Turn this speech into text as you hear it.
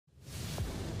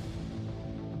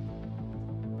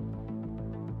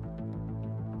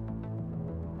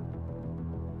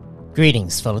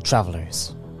Greetings, fellow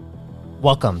travelers.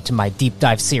 Welcome to my deep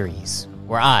dive series,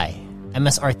 where I,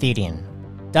 MS Arthadian,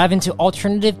 dive into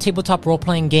alternative tabletop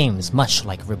role-playing games much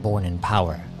like Reborn in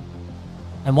Power,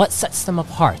 and what sets them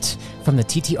apart from the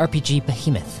TTRPG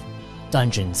behemoth,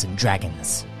 Dungeons &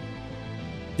 Dragons.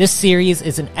 This series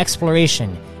is an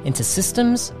exploration into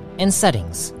systems and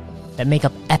settings that make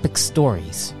up epic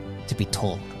stories to be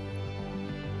told.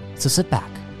 So sit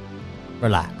back,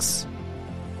 relax,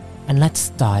 and let's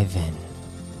dive in.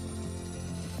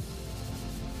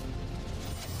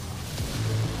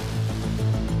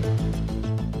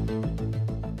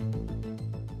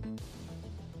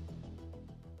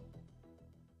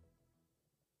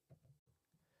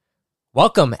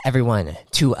 Welcome, everyone,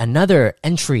 to another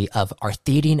entry of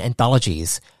Arthadian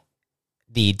Anthologies,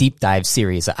 the deep dive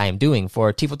series that I am doing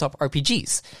for tabletop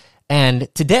RPGs.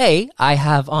 And today, I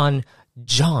have on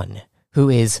John, who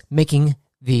is making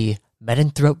the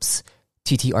Metanthropes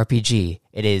TTRPG.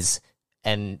 It's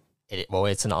an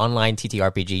online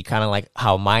TTRPG, kind of like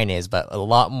how mine is, but a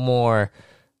lot more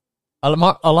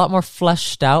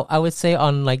fleshed out, I would say,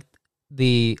 on like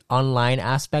the online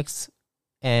aspects.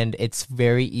 And it's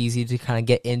very easy to kind of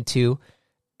get into,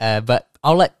 but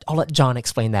I'll let John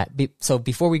explain that. So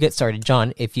before we get started,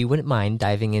 John, if you wouldn't mind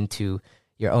diving into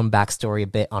your own backstory a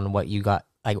bit on what you got,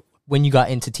 like when you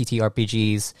got into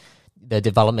TTRPGs, the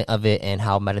development of it, and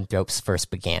how Metanthropes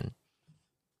first began.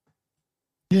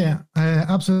 Yeah,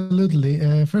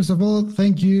 absolutely. First of all,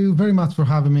 thank you very much for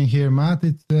having me here, Matt.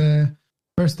 It's the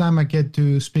first time I get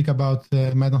to speak about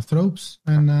Metanthropes,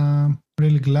 and I'm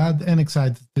really glad and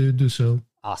excited to do so.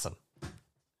 Awesome.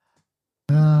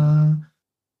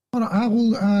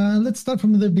 Let's start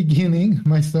from the beginning,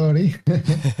 my story.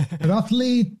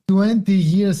 Roughly 20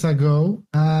 years ago,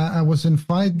 I was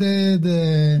invited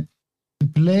to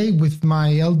play with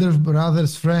my elder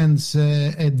brother's friends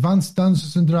Advanced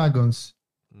Dungeons & Dragons.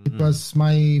 Mm-hmm. It was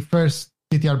my first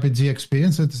TTRPG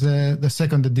experience. It's the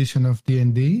second edition of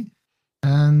D&D.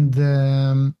 And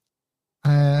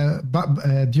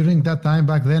during that time,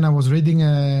 back then, I was reading,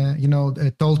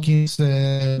 Tolkien's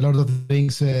Lord of the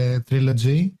Rings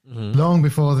trilogy, mm-hmm. long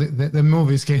before the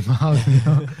movies came out.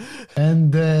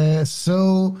 And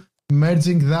so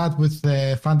merging that with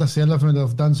the fantasy element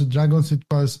of Dungeons & Dragons, it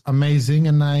was amazing,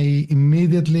 and I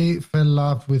immediately fell in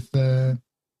love with playing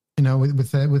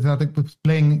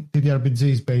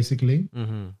TTRPGs, basically.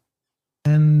 Mm-hmm.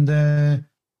 And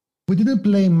we didn't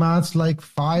play much, like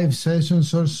 5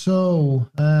 sessions or so,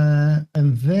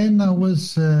 and then I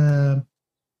was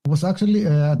actually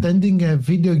attending a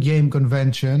video game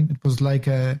convention. It was like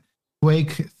a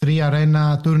Quake 3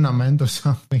 Arena tournament or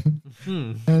something,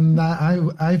 mm-hmm. and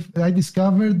I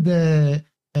discovered the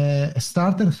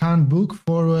starter handbook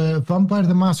for Vampire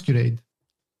the Masquerade,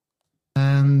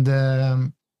 and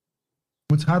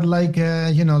which had like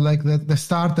the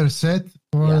starter set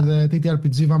for the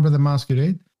TTRPG Vampire the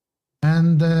Masquerade.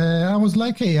 And I was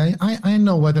like, hey, I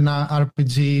know what an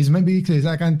RPG is. Maybe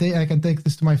I can take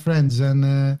this to my friends,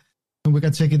 and we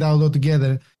can check it out all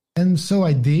together. And so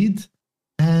I did.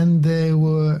 And I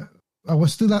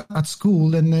was still at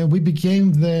school, and we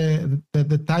became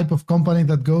the type of company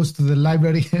that goes to the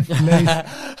library and plays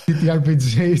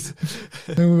TTRPGs.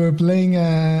 And we were playing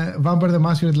Vampire the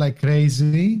Masquerade like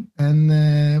crazy,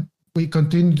 and we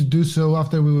continued to do so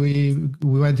after we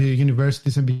went to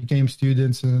universities and became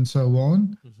students and so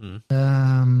on.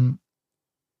 Mm-hmm.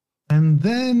 And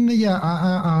then,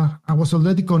 I was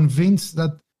already convinced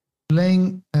that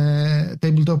playing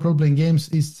tabletop role-playing games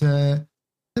is the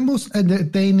most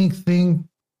entertaining thing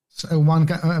a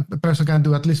person can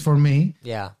do, at least for me.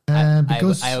 Yeah,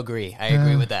 because I agree. I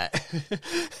agree with that.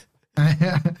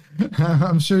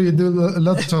 I'm sure you do.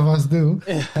 Lots of us do.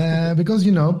 Because,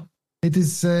 it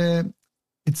is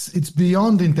it's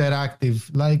beyond interactive.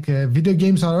 Like video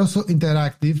games are also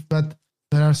interactive, but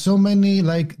there are so many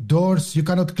like doors you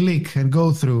cannot click and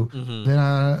go through. Mm-hmm. There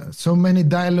are so many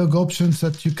dialogue options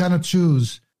that you cannot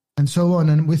choose, and so on.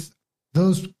 And with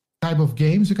those type of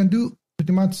games, you can do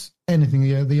pretty much anything.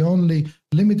 Yeah, the only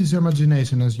limit is your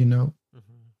imagination, as you know.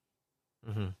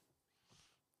 Mm-hmm. Mm-hmm.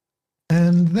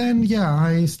 And then,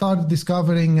 I started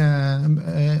discovering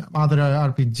other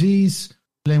RPGs,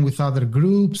 playing with other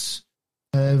groups,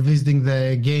 visiting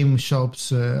the game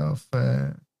shops of.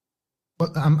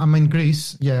 I'm in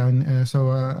Greece,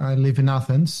 so I live in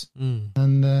Athens,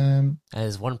 and that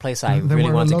is one place I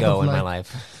really want to go in my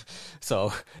life.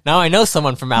 So now I know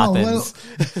someone from Athens.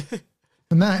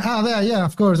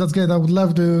 Of course, that's great. I would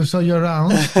love to show you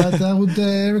around, but I would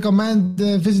recommend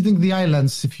visiting the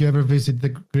islands if you ever visit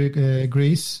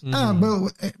Greece. Mm-hmm.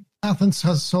 But Athens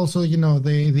has also,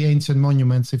 the ancient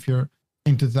monuments if you're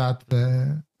into that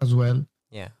as well.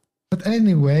 Yeah. But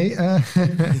anyway,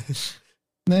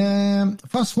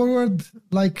 fast forward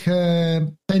like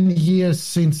 10 years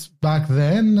since back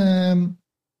then.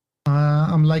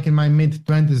 I'm like in my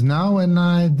mid-20s now, and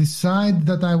I decide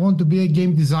that I want to be a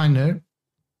game designer.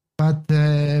 But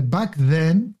back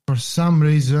then, for some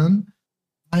reason,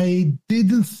 I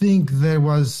didn't think there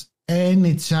was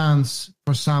any chance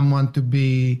for someone to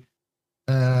be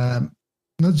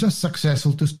not just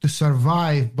successful, to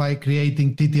survive by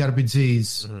creating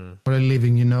TTRPGs for a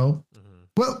living, you know.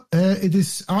 Well, it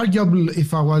is arguable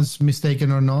if I was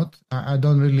mistaken or not. I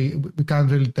don't really, we can't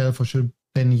really tell for sure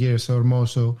 10 years or more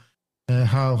so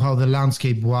how the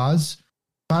landscape was.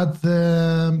 But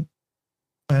so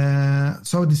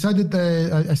I decided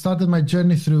I started my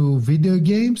journey through video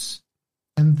games,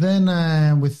 and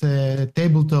then with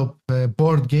tabletop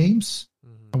board games.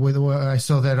 I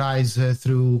saw their rise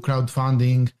through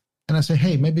crowdfunding, and I said,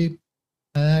 hey, maybe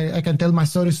I can tell my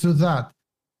stories through that.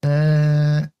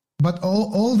 But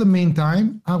all the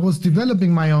meantime, I was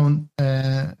developing my own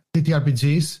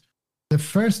TTRPGs. The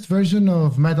first version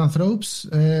of Metanthropes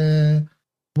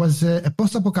was a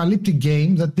post-apocalyptic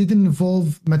game that didn't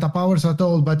involve meta powers at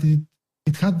all, but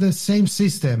it had the same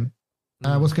system.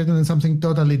 I was creating something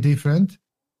totally different,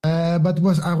 but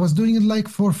I was doing it like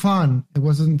for fun. It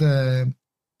wasn't,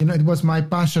 it was my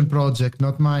passion project,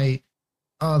 not my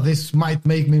this might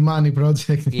make me money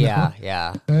project.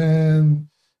 Yeah.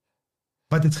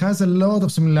 But it has a lot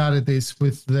of similarities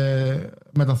with the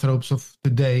Metanthropes of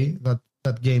today,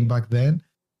 that game back then.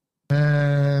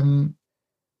 Do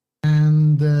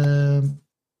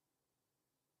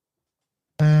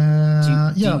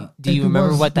you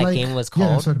remember what that game was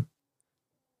called? Yeah, sorry.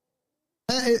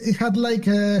 It had like,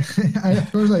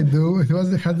 of course I do. It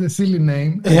had a silly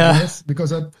name, I guess,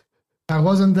 because I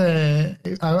wasn't,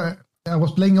 I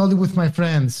was playing only with my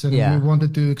friends, and we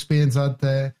wanted to experience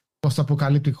that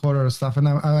post-apocalyptic horror stuff. And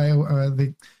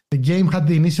the game had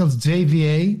the initials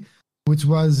JVA, which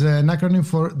was an acronym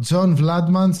for John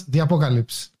Vladman's The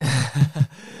Apocalypse.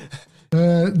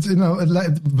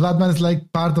 Vladman is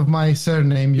like part of my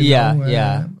surname. You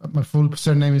know? My full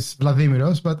surname is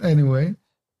Vladimiros, but anyway.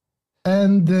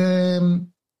 And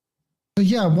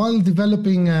while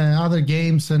developing other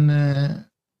games, and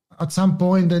at some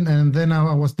point, and then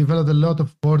I was developed a lot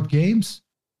of board games,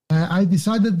 I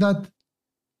decided that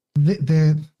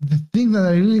the thing that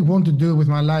I really want to do with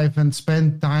my life and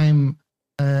spend time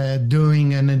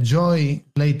doing and enjoy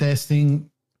playtesting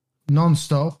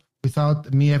nonstop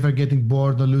without me ever getting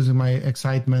bored or losing my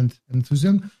excitement and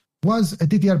enthusiasm was a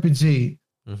TTRPG.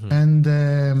 And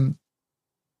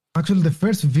actually, the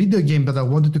first video game that I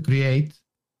wanted to create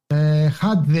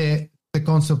had the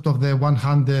concept of the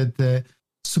 100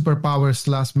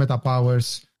 superpowers / meta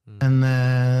powers, and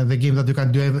the game that you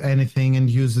can do anything and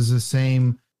uses the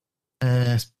same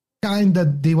kind of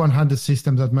D100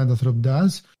 system that Metanthrope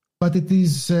does. But it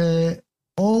is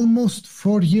almost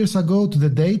 4 years ago to the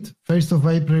date, 1st of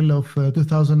April of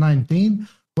 2019,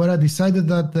 where I decided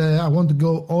that I want to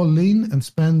go all in and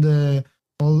spend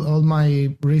all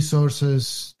my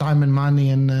resources, time and money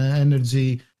and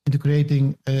energy into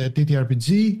creating a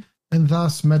TTRPG, and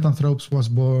thus Metanthropes was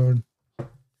born.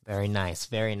 Very nice,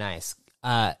 very nice.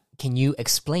 Can you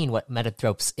explain what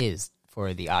Metanthropes is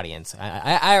for the audience?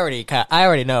 I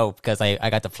already know because I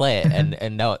got to play it,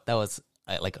 and no, that was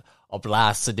like a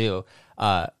blast to do.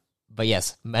 But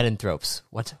yes, Metanthropes.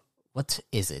 What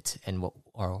is it, and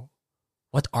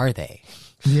what are they?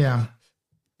 Yeah.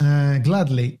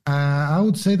 Gladly. I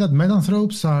would say that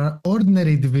Metanthropes are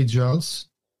ordinary individuals,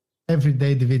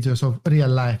 everyday individuals of real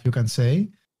life, you can say,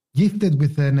 gifted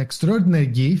with an extraordinary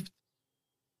gift,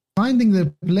 finding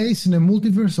their place in a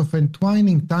multiverse of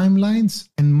entwining timelines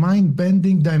and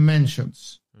mind-bending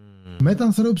dimensions.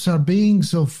 Metanthropes are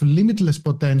beings of limitless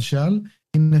potential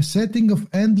in a setting of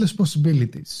endless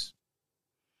possibilities.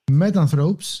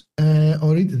 Metanthropes,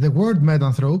 the word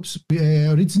Metanthropes,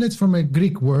 originates from a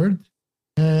Greek word,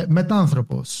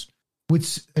 metanthropos,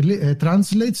 which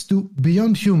translates to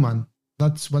beyond human.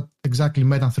 That's what exactly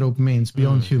Metanthrope means,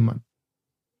 beyond human.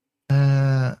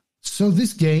 So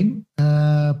this game,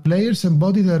 players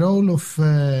embody the role of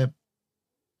an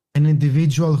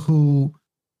individual who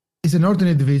is an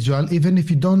ordinary individual, even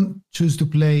if you don't choose to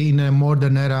play in a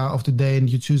modern era of today and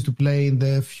you choose to play in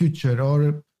the future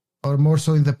or more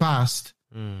so in the past.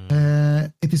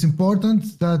 It is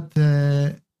important that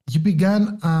you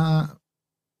began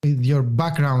with your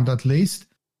background, at least,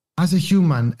 as a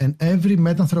human, and every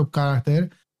Metanthrope character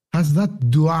has that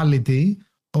duality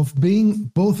of being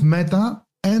both meta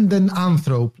and an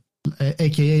anthrope,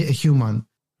 aka a human.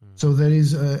 So there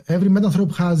is every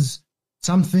Metanthrope has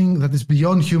something that is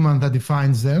beyond human that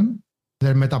defines them,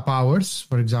 their meta powers,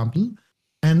 for example,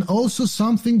 and also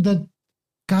something that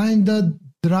kind of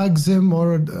drags them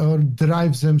or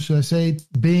drives them, should I say,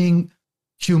 being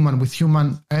human with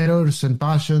human errors and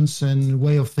passions and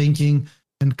way of thinking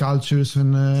and cultures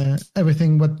and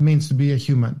everything what means to be a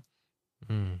human.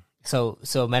 So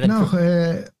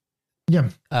Metanthropes.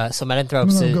 So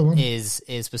Metanthropes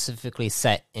is specifically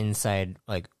set inside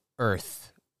like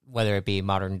Earth, whether it be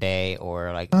modern day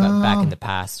or like back in the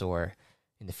past or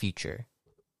in the future.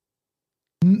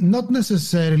 Not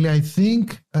necessarily. I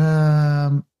think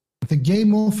the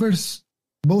game offers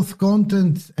both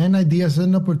content and ideas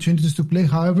and opportunities to play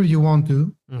however you want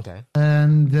to. Okay.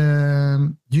 And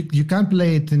you can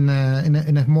play it in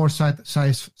a more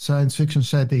science fiction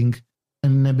setting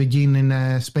and begin in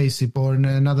a spaceship or in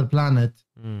another planet.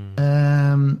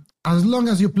 As long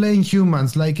as you're playing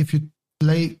humans, like if you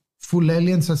play full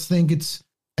aliens, I think it's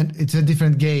a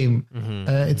different game.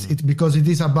 It's because it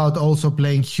is about also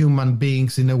playing human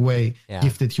beings in a way,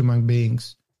 gifted human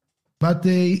beings. But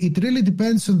it really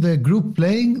depends on the group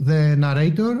playing, the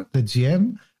narrator, the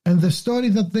GM, and the story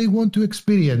that they want to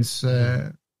experience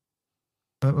of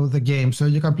the game. So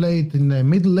you can play it in the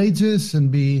Middle Ages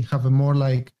and have a more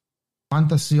like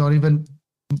fantasy, or even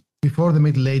before the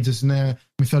Middle Ages in a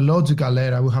mythological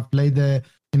era. We have played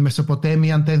in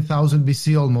Mesopotamia in 10,000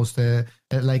 BC almost,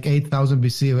 like 8,000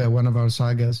 BC, one of our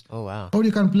sagas. Oh, wow. Or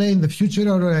you can play in the future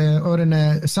or in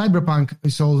a cyberpunk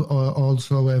is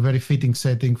also a very fitting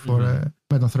setting for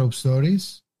Metanthrope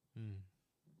stories.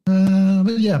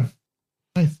 But yeah,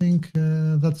 I think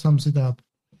that sums it up.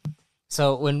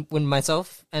 So when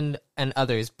myself and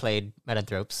others played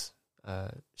Metanthropes,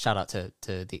 shout out to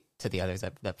the others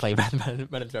that play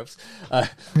Metanthropes,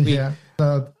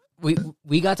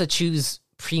 we got to choose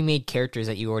pre-made characters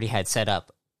that you already had set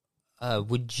up.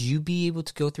 Would you be able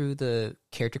to go through the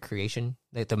character creation,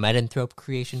 like the Metanthrope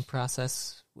creation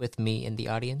process with me in the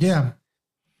audience? Yeah,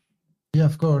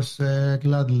 of course,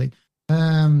 gladly.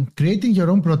 Creating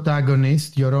your own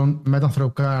protagonist, your own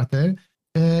Metanthrope character,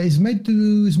 is meant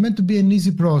to be an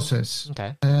easy process.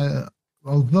 Okay.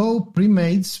 Although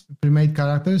pre-made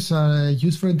characters are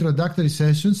used for introductory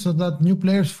sessions so that new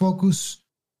players focus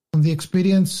on the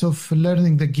experience of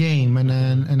learning the game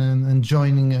and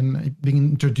joining and being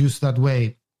introduced that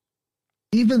way.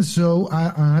 Even so,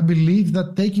 I believe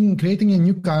that creating a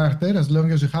new character, as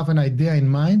long as you have an idea in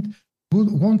mind,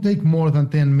 won't take more than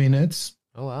 10 minutes.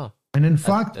 Oh, wow. And in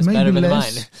fact, that's maybe better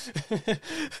less. Than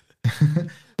mine.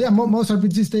 Yeah, most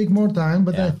RPGs take more time,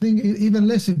 but I think even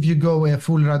less if you go a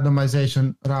full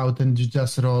randomization route and you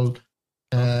just roll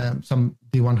some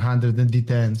D100 and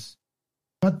D10s.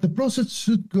 But the process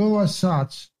should go as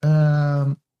such.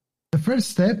 The first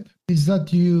step is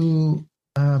that you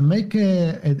make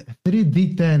a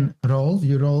 3D10 roll.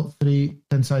 You roll 3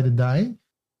 10-sided die.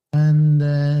 And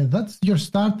that's your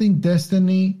starting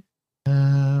Destiny.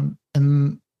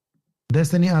 And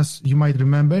Destiny, as you might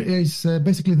remember, is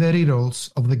basically the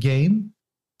rerolls of the game.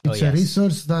 It's a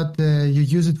resource that you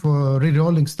use it for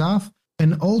rerolling stuff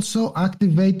and also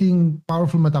activating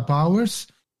powerful meta powers.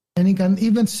 And it can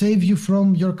even save you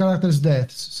from your character's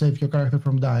deaths, save your character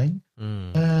from dying.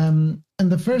 And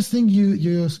the first thing you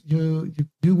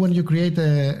do when you create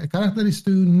a character is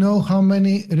to know how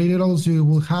many rerolls you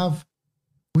will have,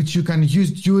 which you can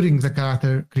use during the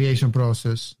character creation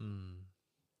process.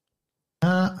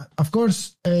 Of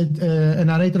course, a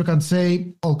narrator can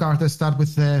say all characters start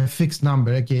with a fixed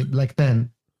number, okay, like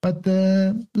 10. But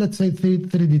let's say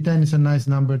 3d10 is a nice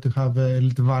number to have a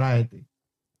little variety.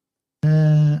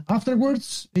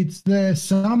 Afterwards, it's the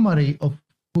summary of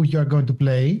who you are going to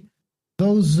play.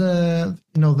 Those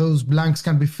those blanks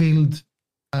can be filled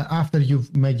after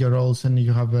you've made your roles and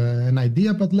you have an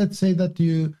idea. But let's say that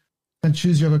you can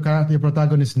choose your character, your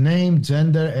protagonist's name,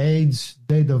 gender, age,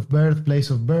 date of birth, place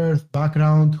of birth,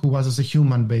 background, who was as a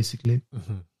human, basically.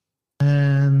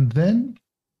 And then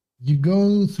you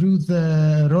go through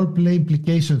the roleplay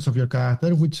implications of your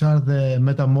character, which are the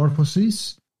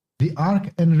metamorphoses, the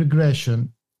arc and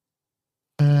regression.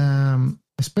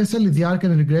 Especially the arc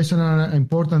and regression are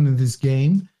important in this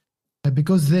game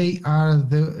because they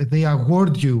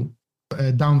award you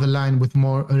down the line with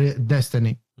more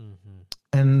destiny.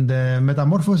 And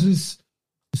metamorphosis,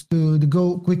 is to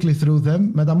go quickly through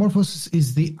them. Metamorphosis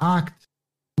is the act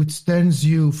which turns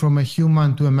you from a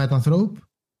human to a metanthrope.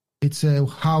 It's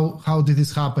how did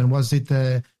this happen? Was it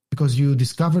because you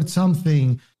discovered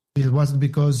something? Was it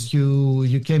because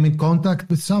you came in contact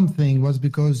with something? Was it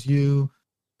because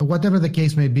whatever the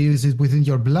case may be, is it within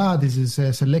your blood? Is it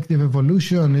a selective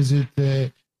evolution? Is it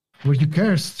were you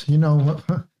cursed?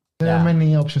 There are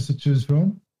many options to choose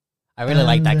from. I really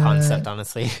like that concept, And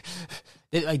honestly.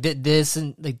 Like this,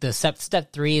 and like the step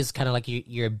 3 is kind of like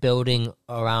you're building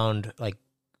around like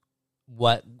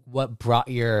what brought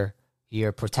your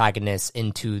protagonist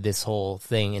into this whole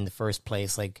thing in the first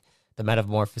place. Like the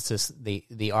metamorphosis,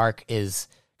 the arc is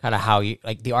kind of how you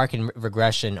like the arc and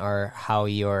regression are how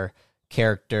your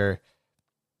character,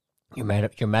 your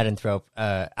Metanthrope,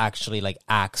 actually like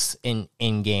acts in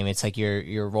game. It's like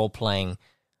your role playing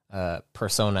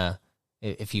persona,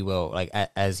 if you will, like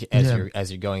as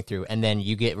you're going through, and then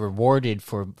you get rewarded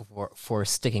for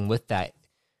sticking with that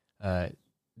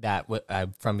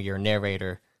from your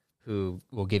narrator, who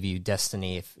will give you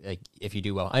destiny if you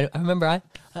do well. I remember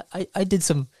I did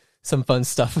some fun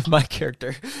stuff with my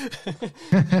character.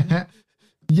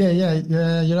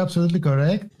 yeah, you're absolutely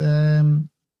correct.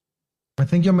 I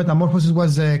think your metamorphosis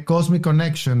was a cosmic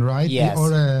connection, right? Yes.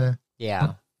 Or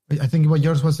yeah. I think what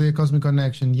yours was a cosmic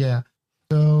connection. Yeah.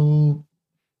 So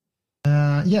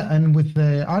and with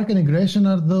the arc and aggression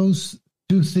are those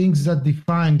two things that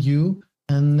define you.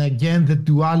 And again, the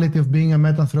duality of being a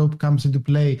metanthrope comes into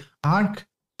play. Arc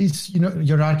is,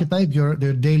 your archetype, your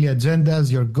daily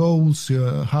agendas, your goals,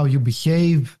 how you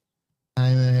behave,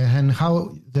 and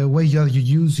how the way you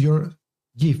use your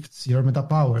gifts, your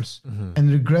metapowers. Mm-hmm.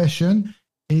 And regression,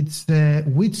 it's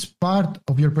which part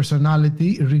of your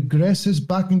personality regresses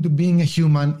back into being a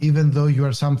human, even though you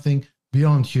are something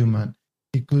beyond human.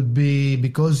 It could be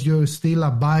because you still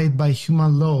abide by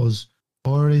human laws,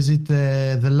 or is it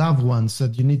the loved ones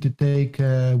that you need to take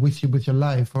with you with your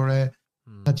life, or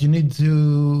that you need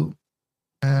to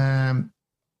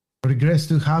regress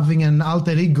to having an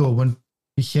alter ego when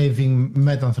behaving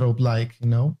metanthrope-like,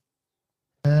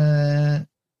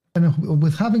 And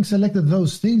with having selected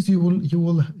those things, you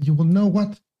will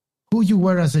know who you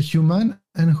were as a human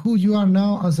and who you are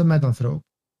now as a metanthrope.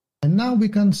 And now we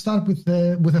can start with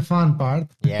the fun part.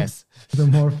 Yes. The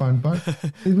more fun part,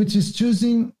 which is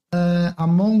choosing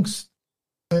amongst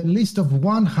a list of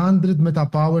 100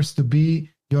 metapowers to be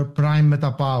your prime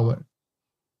metapower.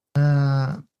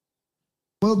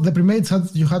 Well, the primates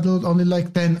you had only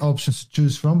like 10 options to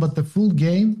choose from, but the full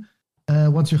game,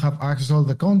 once you have access to all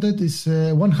the content, is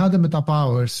 100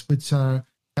 metapowers, which are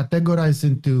categorized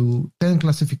into 10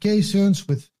 classifications,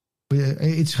 with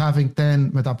each having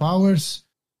 10 metapowers.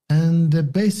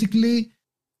 And basically,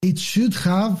 it should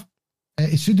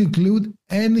include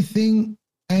anything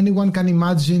anyone can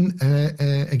imagine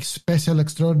a special,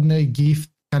 extraordinary gift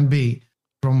can be.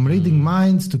 From reading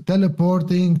minds, to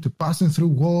teleporting, to passing through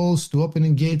walls, to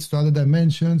opening gates to other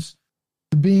dimensions,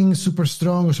 to being super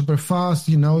strong or super fast.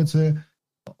 It's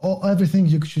everything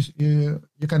you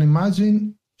can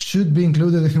imagine should be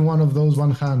included in one of those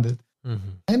 100. Mm-hmm.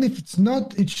 And if it's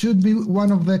not, it should be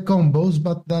one of the combos,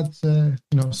 but that's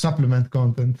supplement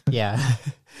content. Yeah.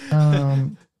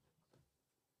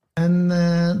 And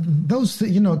those,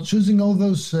 choosing all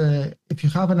those, if you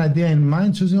have an idea in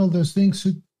mind, choosing all those things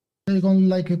should take only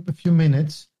like a few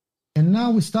minutes. And now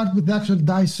we start with the actual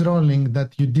dice rolling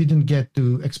that you didn't get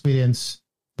to experience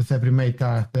with every made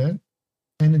character.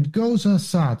 And it goes as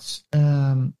such.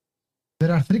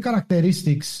 There are 3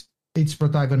 characteristics each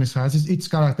protagonist has. Each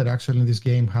character actually in this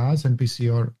game has, NPC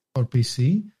or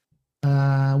PC,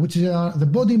 which are the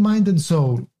body, mind, and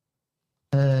soul.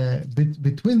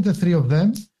 Between the 3 of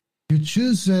them, you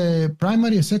choose a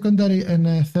primary, a secondary, and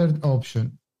a third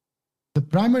option. The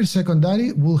primary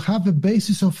secondary will have a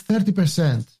basis of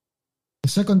 30%, the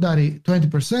secondary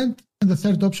 20%, and the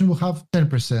third option will have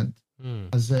 10%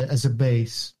 as a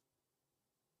base.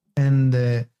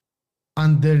 And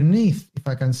underneath, if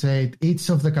I can say it, each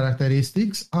of the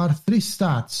characteristics are 3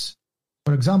 stats.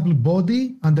 For example,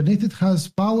 body, underneath it has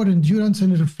power, endurance,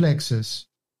 and reflexes,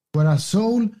 whereas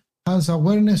soul has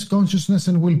awareness, consciousness,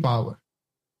 and willpower.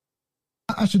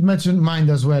 I should mention mind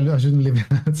as well. I shouldn't leave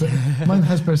it. Mind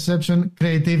has perception,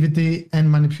 creativity, and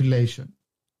manipulation.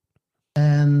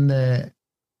 And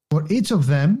for each of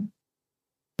them,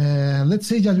 let's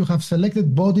say that you have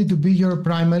selected body to be your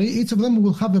primary. Each of them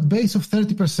will have a base of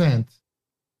 30%.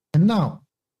 And now,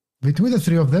 between the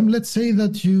 3 of them, let's say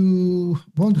that you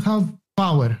won't have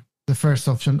power, the first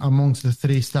option amongst the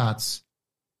 3 stats.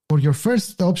 For your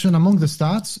first option among the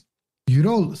stats, you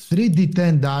roll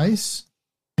 3d10 dice,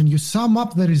 and you sum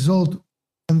up the result,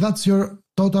 and that's your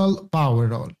total power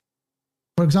roll.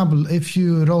 For example, if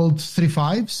you rolled 3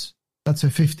 5s, that's a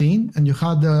 15, and you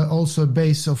had also a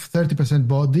base of 30%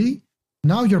 body,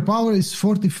 now your power is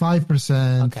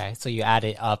 45%. Okay, so you add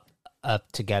it up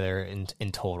together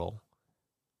in total.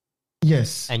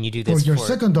 Yes. And you do this for your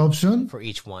second option for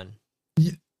each one.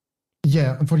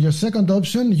 Yeah, and for your second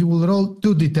option, you will roll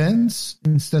 2d10s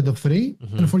instead of 3.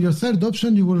 Mm-hmm. And for your third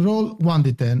option, you will roll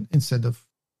 1d10 instead of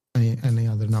any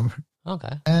other number.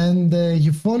 Okay. And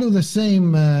you follow the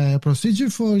same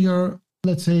procedure for your,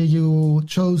 let's say you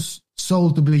chose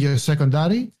soul to be your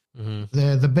secondary.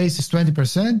 Mm-hmm. The base is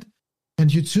 20%,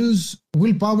 and you choose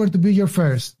willpower to be your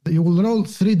first. You will roll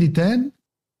 3d10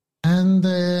 and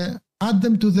add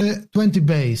them to the 20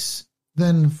 base.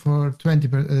 Then for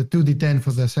 2d10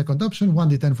 for the second option,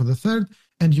 1d10 for the third,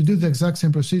 and you do the exact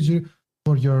same procedure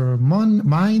for your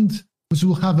mind, which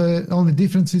will have only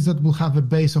difference is that will have a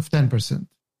base of 10%.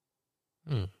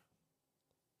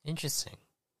 Interesting.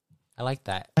 I like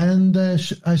that. And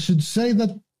I should say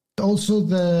that also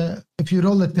if you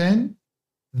roll a 10,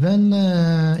 then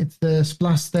it's the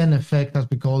plus 10 effect, as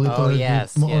we call it. Oh,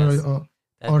 yes.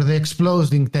 Or the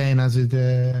exploding 10, as it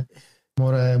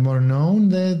more known,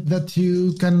 that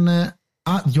you can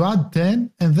you add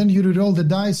 10 and then you reroll the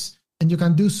dice, and you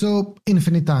can do so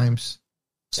infinite times.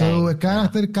 So a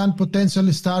character can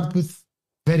potentially start with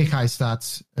very high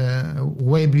stats,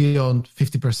 way beyond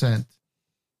 50%,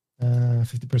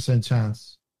 50%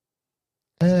 chance.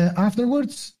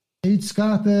 Afterwards, each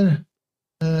character,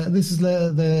 this is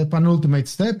the penultimate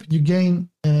step. You gain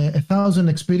 1,000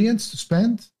 experience to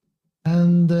spend.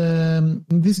 And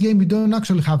in this game, you don't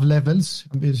actually have levels.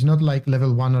 It's not like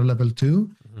level 1 or level 2,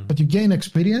 but you gain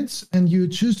experience and you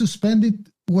choose to spend it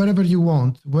wherever you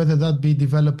want, whether that be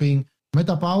developing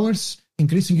meta powers,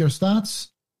 increasing your stats,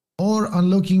 or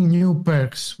unlocking new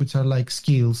perks, which are like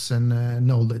skills and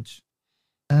knowledge.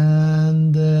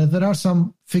 And there are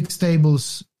some fixed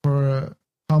tables for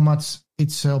how much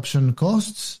each option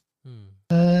costs.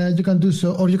 You can do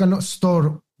so, or you can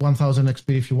store 1,000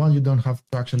 XP if you want. You don't have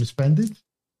to actually spend it.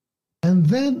 And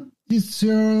then it's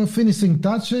your finishing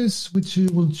touches, which you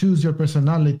will choose your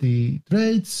personality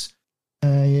traits.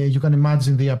 You can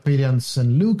imagine the appearance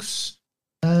and looks,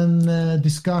 and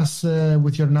discuss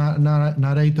with your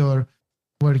narrator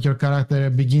where your character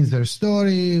begins their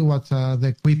story, what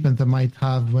the equipment they might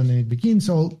have when it begins,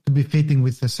 all to be fitting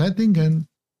with the setting, and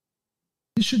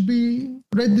you should be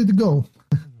ready to go.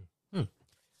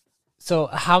 So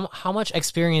how much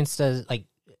experience does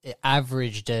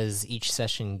average does each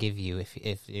session give you if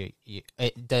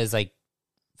it does like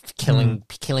killing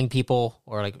people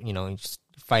or just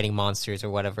fighting monsters or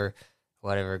whatever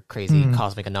crazy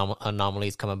cosmic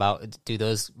anomalies come about? Do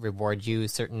those reward you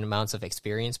certain amounts of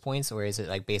experience points, or is it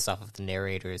like based off of the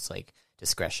narrator's like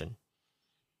discretion?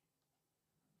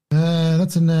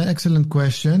 That's an excellent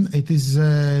question. It is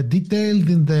detailed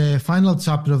in the final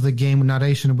chapter of the game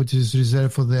narration, which is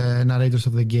reserved for the narrators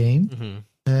of the game.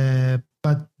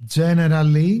 But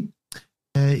generally,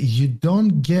 you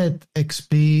don't get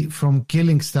XP from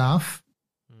killing stuff,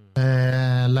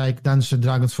 like Dungeons and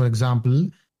Dragons, for example,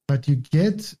 but you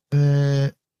get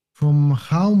from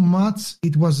how much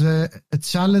it was a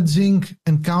challenging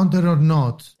encounter or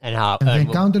not. And how the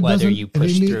encounter whether you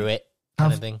push really through it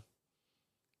kind of thing.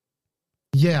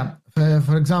 Yeah,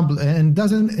 for example, and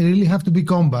doesn't really have to be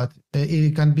combat.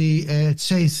 It can be a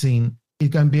chasing.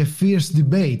 It can be a fierce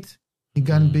debate. It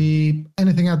can be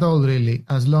anything at all, really,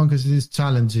 as long as it is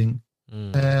challenging.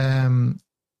 But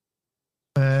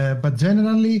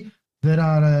generally, there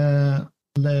are,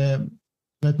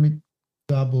 let me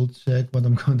double check what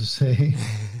I'm going to say.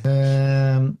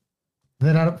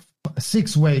 There are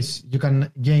 6 ways you can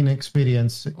gain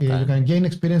experience. Okay. You can gain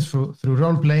experience through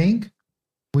role-playing,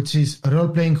 which is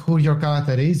role-playing who your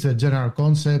character is, the general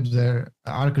concepts, their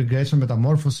arc regression,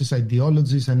 metamorphosis,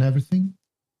 ideologies, and everything.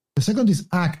 The second is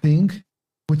acting,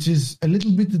 which is a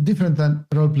little bit different than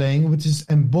role-playing, which is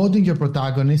embodying your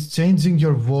protagonist, changing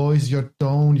your voice, your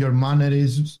tone, your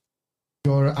mannerisms,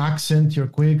 your accent, your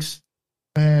quirks.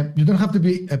 You don't have to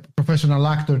be a professional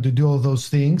actor to do all those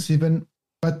things,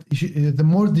 but the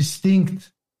more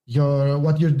distinct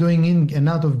what you're doing in and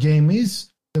out of game is,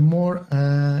 the more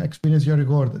experience you're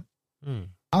rewarded.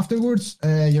 Afterwards,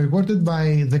 you're rewarded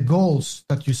by the goals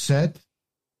that you set,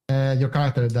 your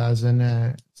character does,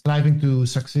 and striving to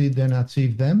succeed and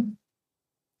achieve them.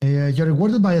 You're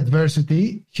rewarded by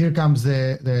adversity. Here comes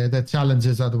the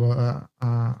challenges that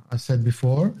I said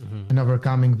before, and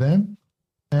overcoming them.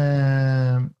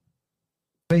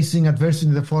 Facing adversity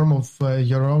in the form of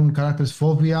your own character's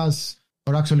phobias,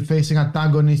 or actually facing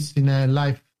antagonists in a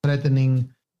life-threatening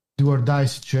do-or-die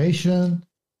situation.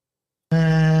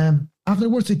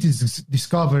 Afterwards, it is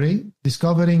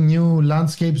discovering new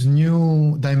landscapes,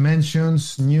 new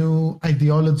dimensions, new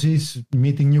ideologies,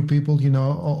 meeting new people.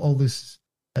 All this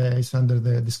is under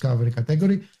the discovery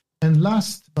category. And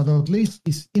last but not least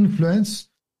is influence,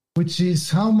 which is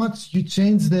how much you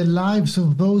change the lives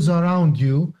of those around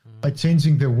you by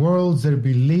changing their worlds, their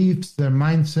beliefs, their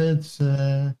mindsets,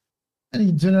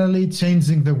 and generally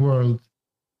changing the world.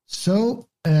 So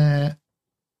the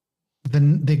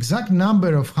exact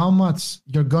number of how much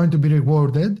you're going to be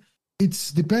rewarded,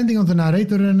 it's depending on the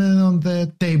narrator and on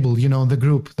the table, on the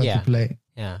group that you play.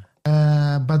 Yeah.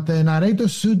 But the narrator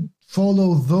should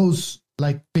follow those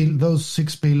those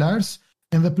 6 pillars,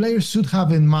 and the players should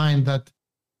have in mind that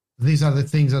these are the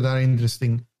things that are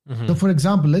interesting. Mm-hmm. So, for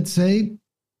example, let's say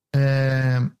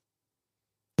in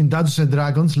Dungeons and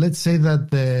Dragons, let's say that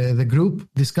the group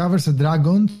discovers a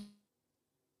dragon,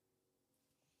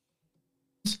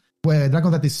 where a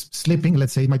dragon that is sleeping,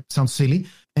 let's say, it might sound silly,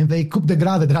 and they coup de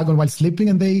grace the dragon while sleeping,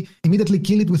 and they immediately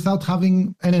kill it without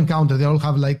having an encounter. They all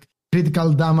have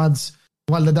critical damage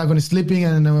while the dragon is sleeping,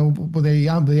 and they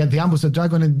ambush the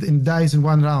dragon and dies in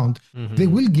 1 round. Mm-hmm. They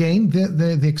will gain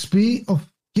the XP of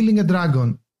killing a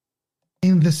dragon.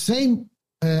 In the same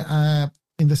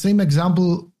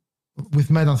example with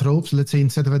Metanthropes, let's say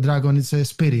instead of a dragon, it's a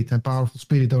spirit, a powerful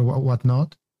spirit or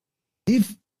whatnot.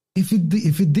 If it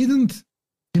didn't,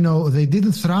 they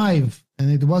didn't thrive,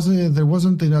 and there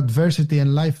wasn't an adversity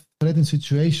and life-threatening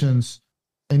situations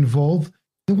involved,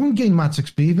 they won't gain much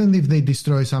XP, even if they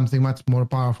destroy something much more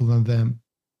powerful than them.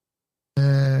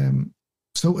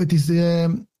 So it is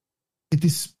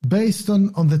based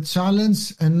on the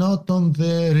challenge and not on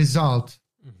the result,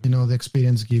 the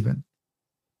experience given.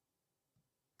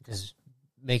 Just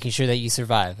making sure that you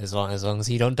survive as long as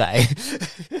you don't die.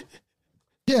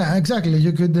 Yeah, exactly.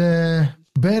 You could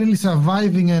barely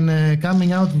surviving and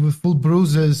coming out with full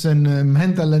bruises and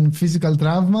mental and physical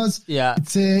traumas. Yeah,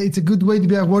 it's a good way to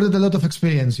be awarded a lot of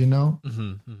experience.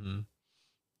 Mm-hmm, mm-hmm.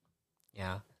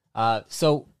 Yeah.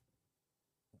 So,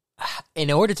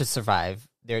 in order to survive,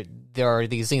 there are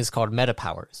these things called meta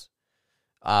powers.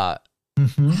 How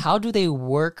do they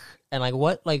work, and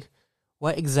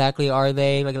what exactly are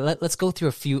they? Let's go through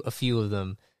a few of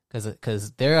them,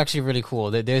 because they're actually really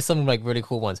cool. There's some really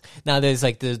cool ones. Now there's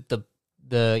the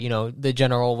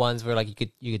general ones where you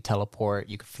could teleport,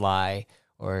 you could fly,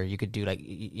 or you could do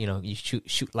you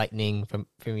shoot lightning from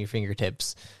your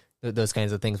fingertips, those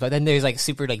kinds of things. But then there's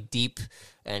super deep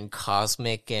and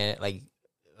cosmic and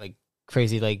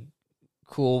crazy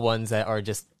cool ones that are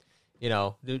just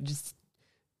they're just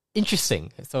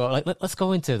interesting. So let's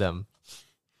go into them.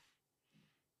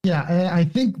 Yeah, I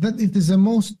think that it is the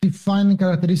most defining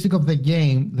characteristic of the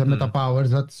game, the meta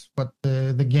powers. That's what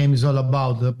the game is all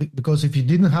about. Because if you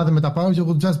didn't have the meta powers, you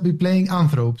would just be playing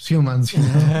anthropes, humans,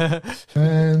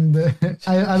 and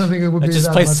I don't think it would be just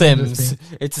that play much Sims.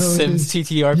 It's a Sims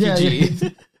TTRPG. Yeah,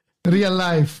 real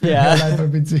life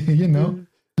RPG.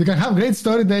 You can have great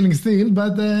storytelling still,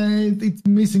 but it's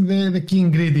missing the key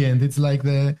ingredient. It's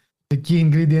the key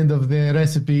ingredient of the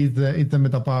recipe is the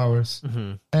meta powers.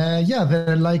 Mm-hmm.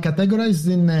 They're categorized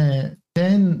in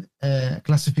 10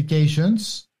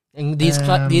 classifications. And these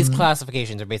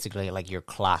classifications are basically your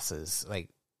classes,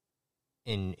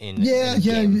 in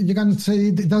game. You can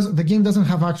say the game doesn't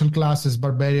have actual classes,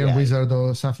 barbarian, wizard,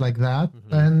 or stuff like that,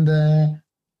 and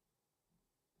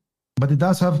but it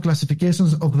does have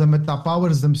classifications of the meta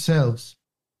powers themselves.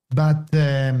 But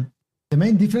the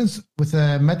main difference with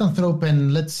a Metanthrope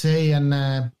and, let's say,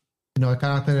 a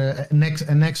character,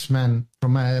 an X-Men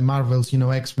from Marvel's,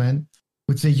 X-Men,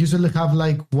 which they usually have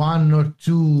 1 or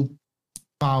 2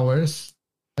 powers.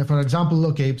 For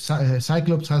example,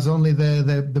 Cyclops has only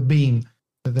the beam,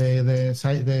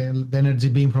 the energy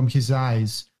beam from his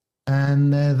eyes,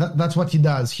 and that's what he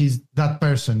does. He's that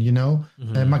person,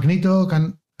 Magneto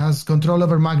has control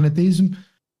over magnetism.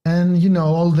 And,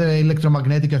 all the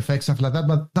electromagnetic effects, stuff like that,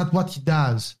 but that's what he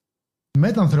does.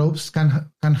 Metanthropes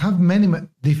can have many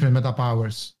different meta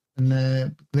powers, and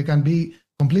they can be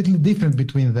completely different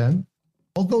between them,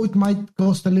 although it might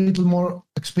cost a little more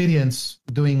experience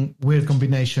doing weird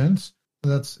combinations.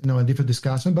 That's, a different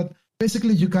discussion, but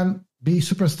basically you can be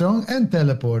super strong and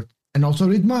teleport, and also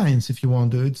read minds if you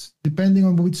want to. It's depending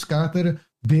on which character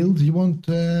build you want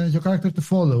your character to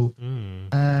follow.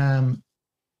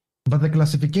 But the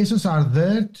classifications are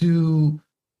there to,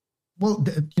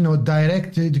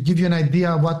 direct to give you an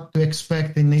idea what to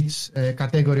expect in each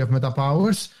category of meta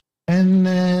powers, and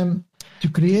to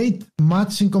create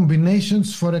matching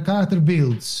combinations for a character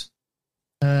builds.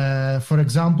 For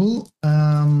example,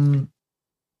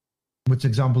 which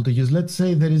example to use? Let's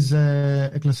say there is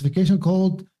a classification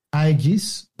called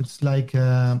Aegis. It's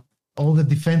all the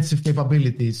defensive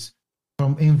capabilities,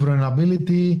 from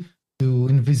invulnerability to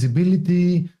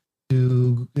invisibility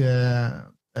to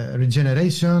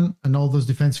regeneration, and all those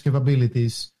defensive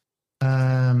capabilities.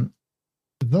 Though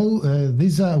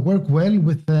these work well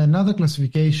with another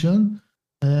classification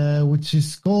which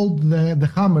is called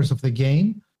the hammers of the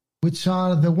game, which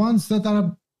are the ones that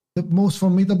are the most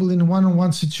formidable in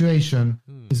one-on-one situation.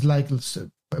 It's like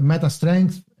meta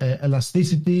strength,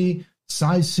 elasticity,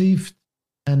 size shift,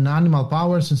 and animal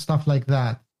powers and stuff like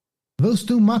that. Those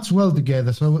two match well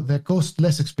together, so they cost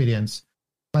less experience.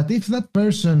 But if that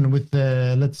person with,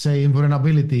 let's say,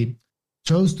 invulnerability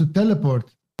chose to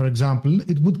teleport, for example,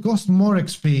 it would cost more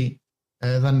XP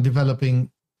than developing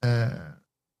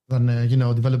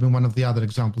developing one of the other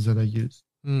examples that I used.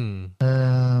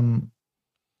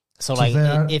 So like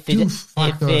there are if two it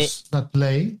factors that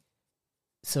play.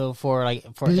 So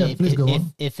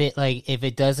if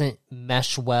it doesn't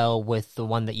mesh well with the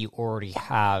one that you already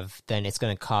have, then it's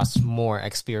going to cost more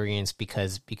experience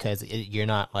because you're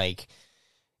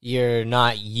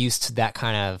not used to that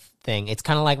kind of thing. It's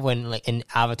kind of like when like in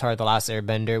Avatar: The Last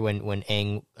Airbender when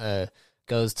Aang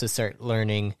goes to start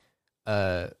learning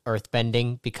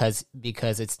earthbending because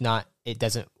it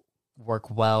doesn't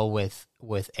work well with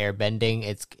airbending.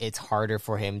 It's harder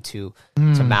for him to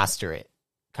master it.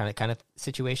 Kind of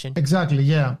situation. Exactly.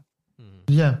 Yeah.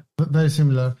 Yeah. Very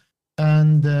similar.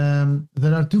 And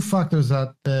there are two factors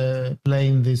that play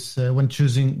in this when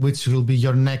choosing which will be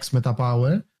your next meta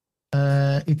power.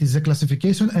 It is the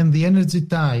classification and the energy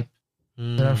type.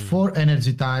 There are 4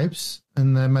 energy types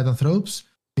in the Metanthropes.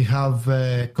 We have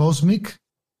cosmic,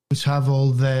 which have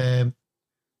all the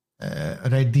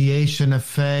radiation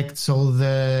effects, all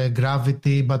the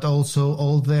gravity, but also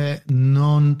all the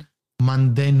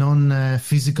non-mundane,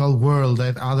 non-physical world,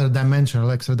 that other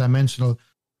dimensional, extra-dimensional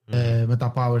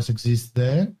meta powers exist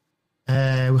there.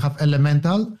 We have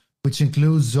elemental, which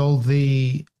includes all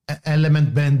the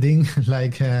element bending,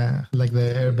 like the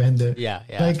airbender,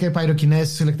 like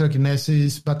pyrokinesis,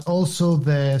 electrokinesis, but also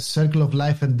the circle of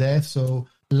life and death. So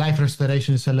life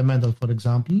restoration is elemental, for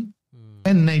example,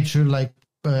 and nature, like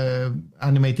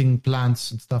animating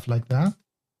plants and stuff like that.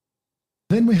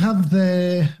 Then we have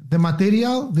the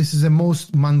material. This is the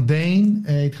most mundane.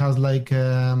 It has like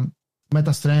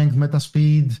meta strength, meta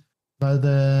speed, but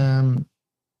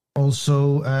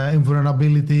also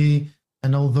invulnerability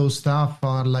and all those stuff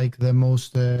are like the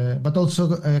most. But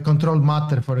also control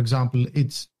matter, for example,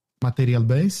 it's material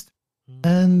based.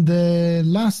 And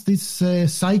last is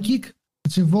psychic,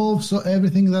 which involves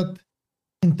everything that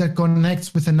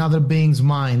interconnects with another being's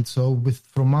mind. So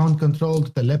from mind control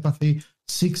to telepathy,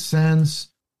 sixth sense,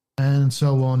 and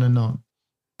so on and on.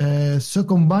 So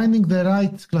combining the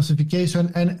right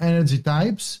classification and energy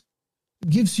types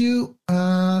gives you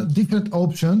different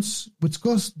options, which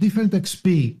cost different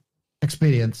XP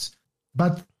experience.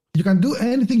 But you can do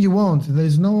anything you want. There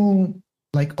is no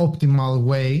like optimal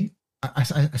way. I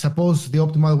suppose the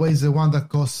optimal way is the one that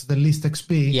costs the least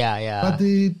XP. Yeah. But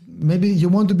maybe you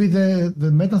want to be the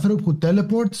Metanthrope who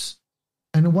teleports,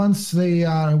 and once they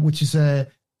are, which is a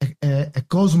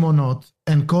cosmonaut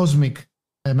and cosmic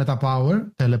meta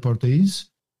power, teleport is.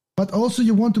 But also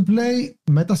you want to play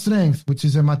meta strength, which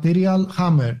is a material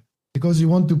hammer, because you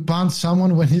want to punch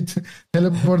someone when you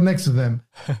teleport next to them.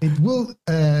 It will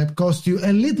cost you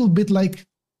a little bit like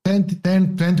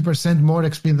 20% more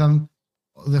XP than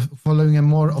following a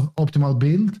more optimal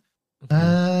build.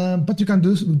 But you can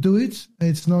do it.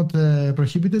 It's not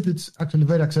prohibited. It's actually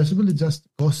very accessible. It just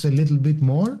costs a little bit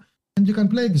more, and you can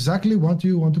play exactly what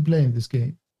you want to play in this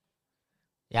game.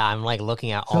 Yeah, I'm like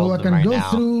looking at all of them right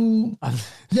now.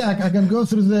 I can go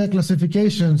through the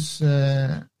classifications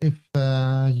if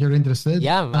you're interested.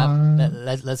 Yeah,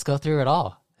 let's go through it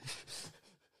all.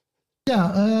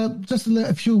 Yeah, just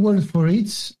a few words for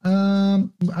each.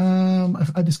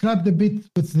 I described a bit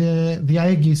with the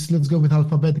Aegis. Let's go with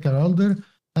alphabetical order.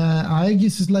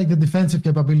 Aegis is like the defensive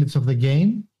capabilities of the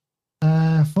game,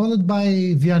 followed by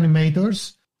the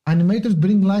animators. Animators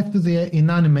bring life to the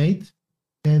inanimate.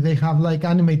 They have like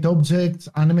animate objects,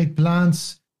 animate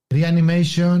plants,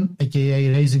 reanimation, aka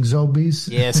raising zombies.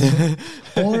 Yes.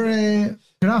 Or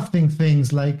crafting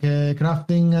things like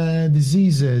crafting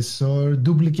diseases or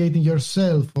duplicating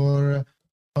yourself or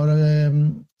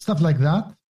stuff like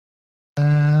that.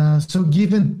 So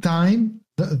given time,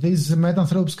 these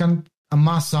Metanthropes can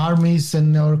amass armies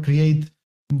or create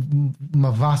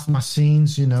vast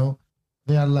machines,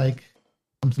 They are like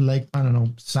something like, I don't know,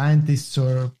 scientists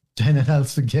or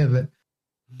generals together.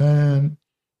 Then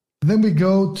we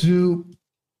go to,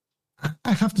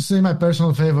 I have to say my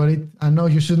personal favorite. I know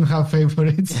you shouldn't have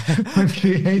favorites when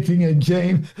creating a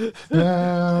game,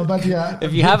 but yeah.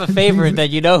 If you have a favorite,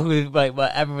 then you know who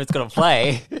what everyone's gonna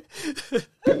play.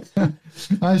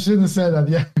 I shouldn't say that,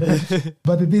 yeah.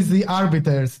 But it is the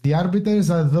arbiters. The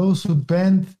arbiters are those who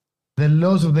bend the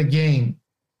laws of the game.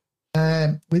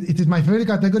 It is my favorite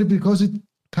category because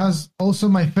has also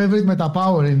my favorite meta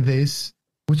power in this,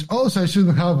 which also I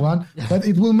shouldn't have one, but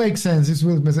it will make sense.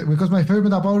 Because my favorite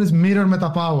meta power is mirror meta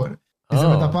power. It's a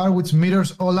meta power which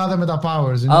mirrors all other meta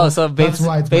powers. So that's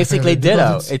why it's basically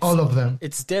Ditto. It's all of them.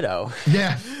 It's Ditto.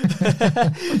 Yeah.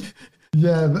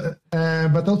 Yeah,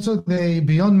 but also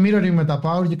beyond mirroring meta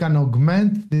power, you can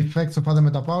augment the effects of other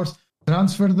meta powers,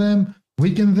 transfer them,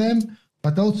 weaken them,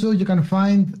 but also you can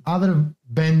find other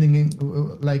bending,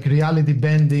 like reality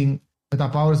bending meta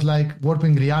powers, like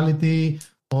warping reality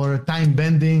or time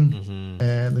bending.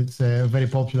 It's a very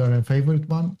popular and favorite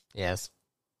one. Yes.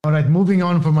 All right, moving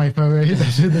on from my favorite. I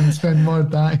shouldn't spend more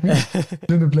time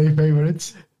to play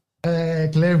favorites.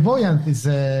 Clairvoyant is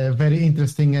a very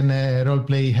interesting and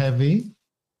roleplay heavy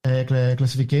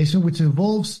classification, which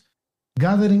involves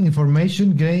gathering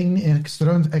information, gaining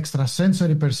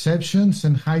extrasensory perceptions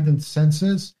and heightened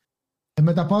senses. And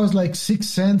meta powers like Sixth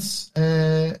Sense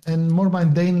and more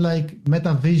mundane like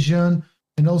metavision,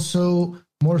 and also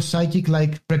more psychic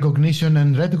like precognition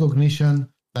and retrocognition,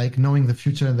 like knowing the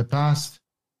future and the past.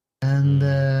 And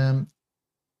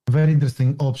very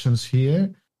interesting options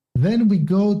here. Then we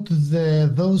go to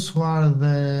those who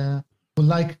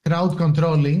like crowd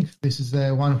controlling. This is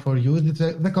the one for you. It's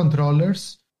the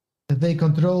controllers. They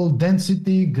control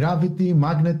density, gravity,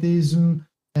 magnetism,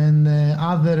 and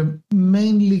other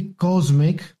mainly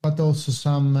cosmic, but also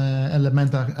some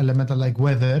elemental like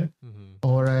weather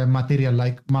or material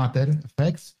like matter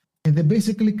effects. And they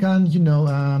basically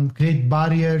can, create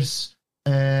barriers,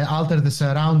 alter the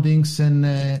surroundings,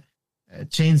 and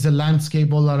change the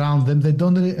landscape all around them. They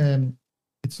don't.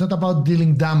 It's not about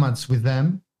dealing damage with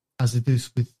them, as it is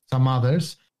with some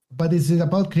others, but it's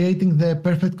about creating the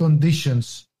perfect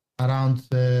conditions around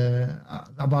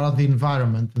about the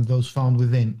environment and those found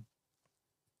within.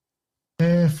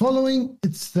 Following,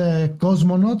 it's the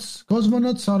cosmonauts.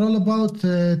 Cosmonauts are all about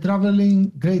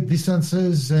traveling great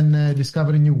distances and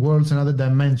discovering new worlds and other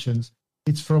dimensions.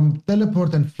 It's from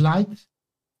teleport and flight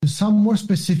to some more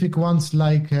specific ones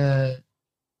like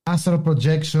astral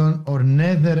projection or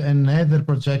nether and nether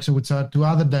projection, which are two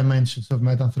other dimensions of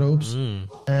Metanthropes.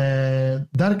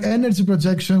 Dark energy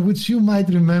projection, which you might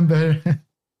remember.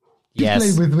 You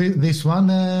Yes. played with this one.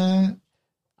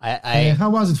 How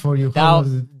was it for you?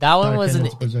 That one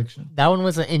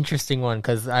was an interesting one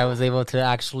because I was able to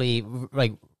actually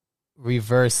like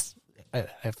reverse.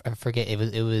 I forget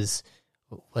it was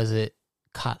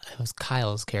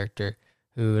Kyle's character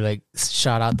who like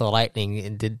shot out the lightning,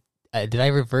 and did I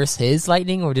reverse his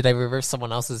lightning or did I reverse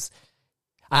someone else's?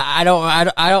 I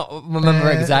don't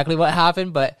remember exactly what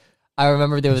happened, but I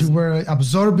remember there was... You were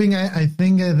absorbing, I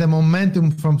think, the momentum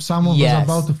from someone who's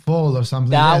about to fall or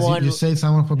something. That one... You say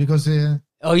someone because...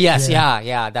 oh, yes,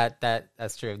 yeah,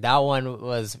 that's true. That one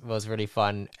was really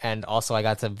fun, and also I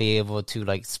got to be able to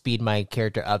like speed my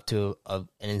character up to an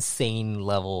insane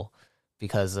level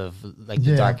because of like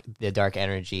the dark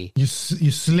energy. You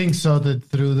slingshotted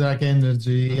through dark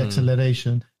energy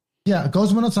acceleration. Yeah,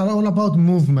 cosmonauts are all about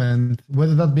movement,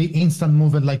 whether that be instant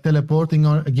movement like teleporting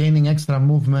or gaining extra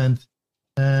movement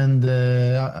and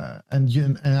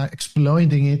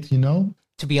exploiting it.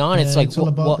 To be honest, it's all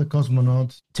about the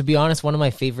cosmonauts. To be honest, one of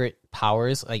my favorite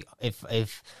powers, like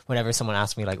if whenever someone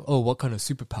asks me like, oh, what kind of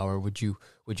superpower would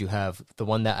you have? The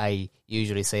one that I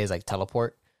usually say is like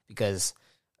teleport, because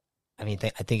I mean, I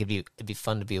think it'd be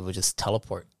fun to be able to just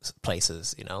teleport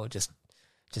places,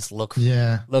 just look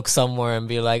somewhere and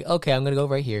be like, okay, I'm gonna go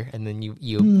right here, and then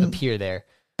you appear there.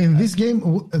 In this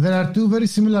game, there are two very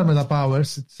similar meta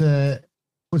powers. It's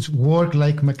which work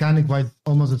like mechanic-wise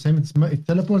almost the same. It's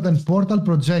teleport and portal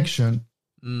projection.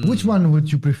 Which one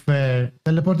would you prefer?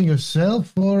 Teleporting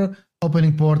yourself or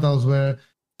opening portals where,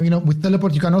 with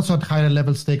teleport, you can also at higher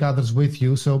levels take others with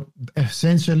you. So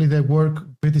essentially they work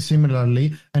pretty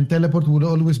similarly, and teleport would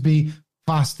always be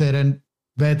faster and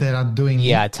better at doing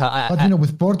it. But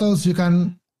with portals, you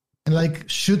can like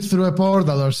shoot through a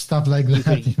portal or stuff like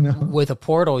that. With a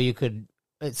portal, you could...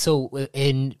 So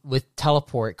with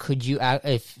teleport, could you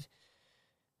I'm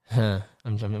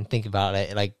thinking about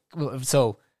it. Like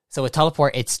so with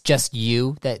teleport, it's just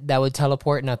you that would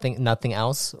teleport, nothing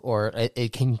else, or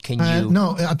can you?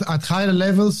 No, at higher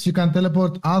levels you can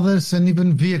teleport others and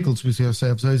even vehicles with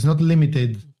yourself. So it's not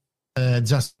limited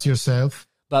just yourself.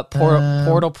 But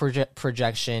portal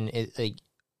projection is like,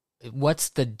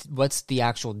 what's the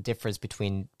actual difference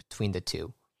between the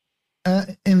two?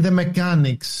 In the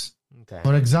mechanics. Okay.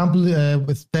 For example,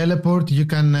 with teleport, you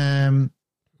can,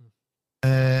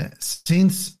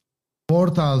 since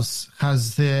portals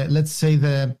has the, let's say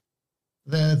the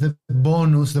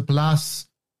bonus, the plus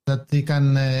that they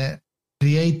can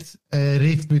create a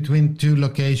rift between two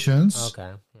locations.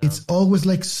 Okay. It's always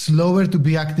like slower to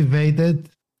be activated.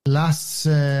 Lasts.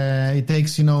 It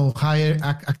takes higher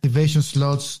activation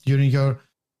slots during your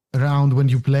round when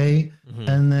you play,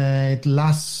 and it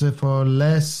lasts for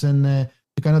less, and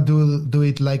you cannot do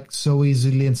it like so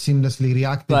easily and seamlessly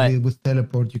reactively with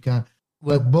teleport. You can.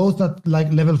 But both at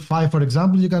like level 5, for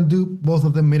example, you can do both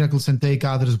of them miracles and take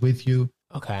others with you.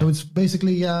 Okay. So it's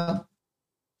basically they're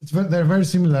very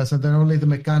similar. So they're only the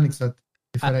mechanics that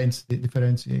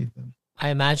differentiate them. I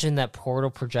imagine that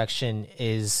portal projection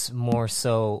is more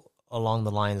so along the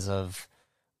lines of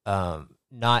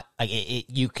not like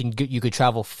you could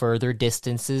travel further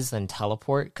distances than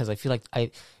teleport, because I feel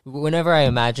like whenever I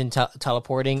imagine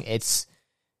teleporting, it's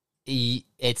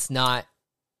not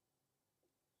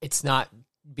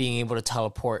being able to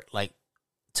teleport like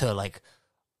to like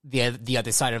the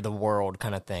other side of the world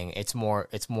kind of thing. It's more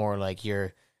like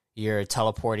you're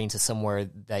teleporting to somewhere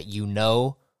that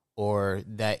or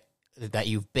that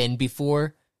you've been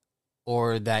before,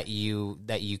 or that you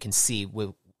can see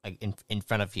with like in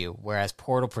front of you. Whereas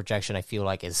portal projection, I feel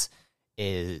like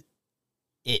it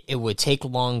would take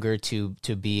longer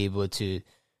to be able to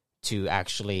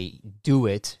actually do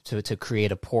it, to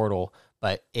create a portal,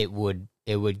 but it would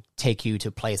take you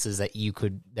to places that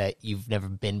you've never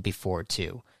been before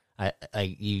too.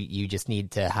 You just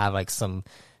need to have like some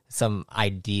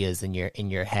ideas in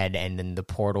your head, and then the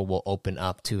portal will open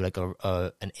up to like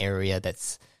an area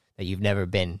that you've never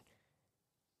been.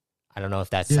 I don't know if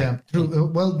that's true.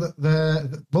 Well,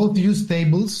 the both use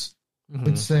tables,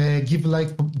 which give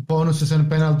like bonuses and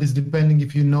penalties depending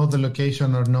if you know the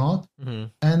location or not,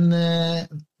 and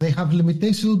they have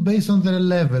limitations based on their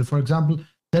level. For example,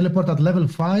 teleport at level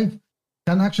 5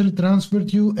 can actually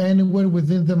transport you anywhere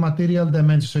within the material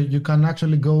dimension, so you can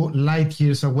actually go light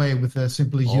years away with a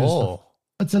simple use.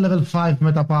 That's a level 5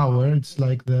 meta power. It's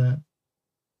like the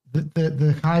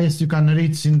highest you can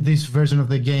reach in this version of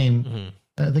the game.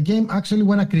 The game actually,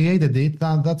 when I created it,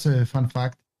 that's a fun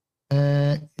fact,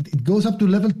 it goes up to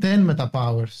level 10 meta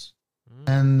powers.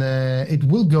 And it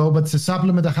will go, but it's a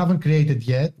supplement I haven't created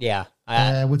yet. Yeah.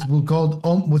 Which will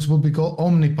be called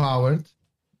Omni-powered.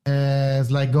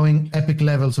 It's like going epic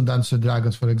levels on Dungeons and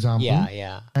Dragons, for example.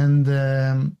 Yeah.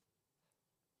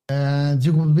 And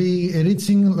you will be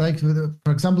reaching, like,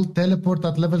 for example, teleport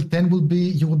at level 10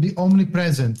 you will be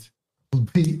omnipresent. Will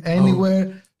be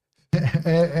anywhere,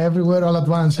 everywhere, all at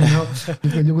once.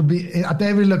 You will be at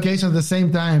every location at the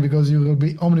same time because you will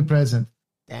be omnipresent.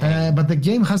 But the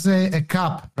game has a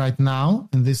cap right now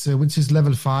in this, which is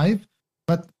level 5.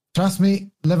 But trust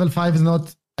me, level 5 is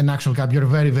not an actual cap. You're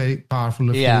very, very powerful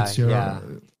if it's your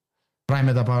prime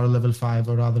meta power level 5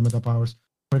 or other meta powers.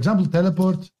 For example,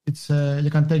 teleport, it's you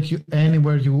can take you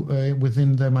anywhere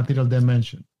within the material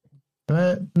dimension.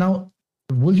 Now,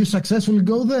 will you successfully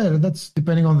go there? That's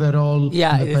depending on the role, the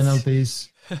penalties.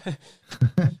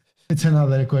 It's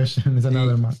another question. It's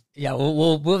another matter. Yeah,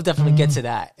 we'll definitely get to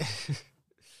that.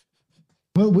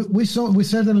 Well, we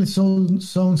certainly shown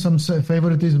some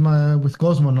favoritism with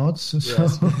cosmonauts. So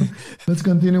let's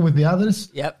continue with the others.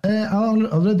 Yep. I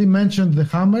already mentioned the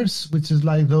hammers, which is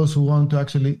like those who want to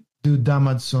actually do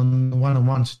damage on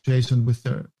one-on-one situation with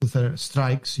their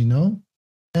strikes,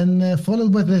 And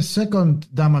followed by the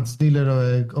second damage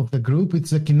dealer of the group, it's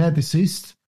the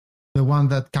kineticist, the one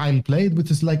that Kyle played,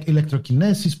 which is like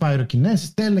electrokinesis,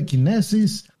 pyrokinesis,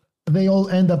 telekinesis. They all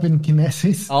end up in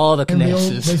kinesis. All the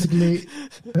kinesis. Basically,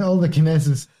 all the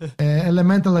kinesis.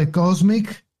 Elemental like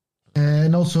cosmic,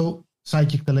 and also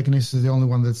psychic telekinesis is the only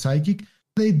one that's psychic.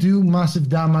 They do massive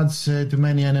damage to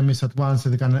many enemies at once. So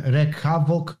they can wreak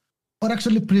havoc or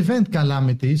actually prevent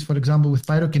calamities. For example, with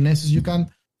pyrokinesis, you can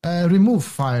remove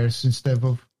fires instead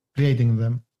of creating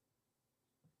them.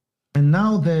 And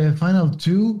now the final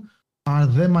two are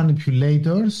the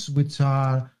manipulators, which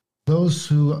are those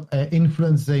who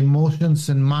influence the emotions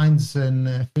and minds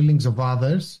and feelings of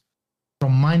others,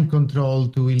 from mind control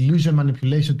to illusion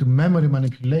manipulation to memory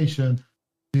manipulation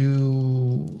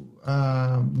to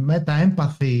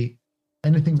meta-empathy,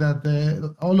 anything that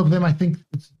all of them, I think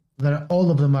all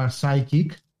of them are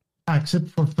psychic, except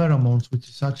for pheromones, which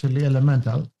is actually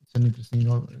elemental. It's an interesting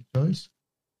choice.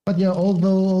 But yeah,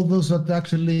 although all those that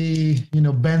actually,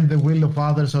 bend the will of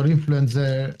others or influence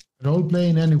their role play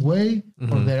in any way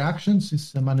or their actions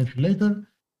is a manipulator.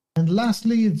 And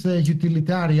lastly, it's the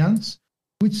utilitarians,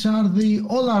 which are the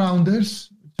all-arounders,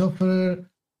 which offer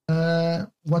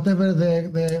whatever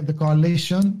the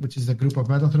coalition, which is the group of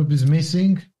Metanthropes, is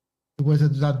missing, whether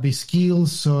that be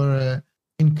skills or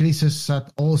increases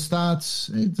at all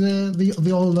stats. It's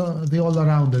the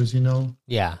all-arounders,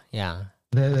 Yeah.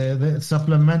 The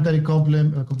supplementary,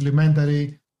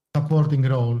 complementary supporting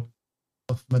role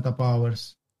of meta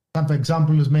powers. Some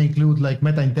examples may include like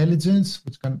meta intelligence,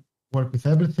 which can work with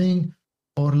everything,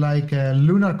 or like a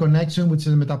lunar connection, which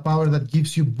is a meta power that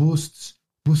gives you boosts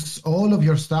all of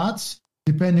your stats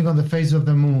depending on the phase of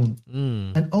the moon.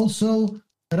 And also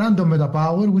a random meta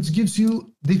power, which gives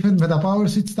you different meta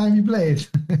powers each time you play it.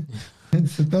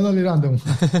 It's totally random.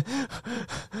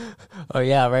 Oh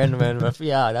yeah, random.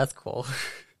 Yeah, that's cool.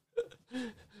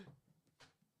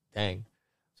 Dang.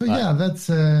 So yeah, that's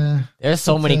there's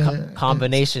so many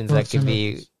combinations that can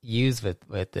be used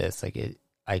with this. Like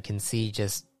I could see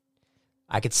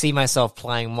myself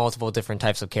playing multiple different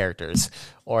types of characters,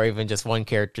 or even just one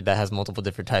character that has multiple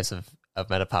different types of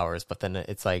meta powers. But then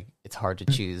it's hard to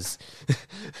choose.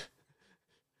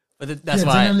 But that's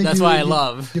why I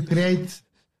love you create.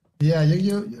 Yeah,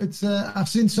 it's I've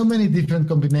seen so many different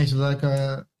combinations. Like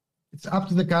it's up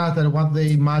to the character what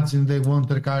they imagine they want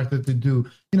their character to do.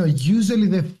 Usually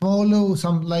they follow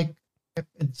some like a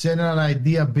general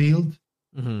idea build.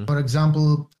 For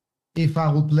example, if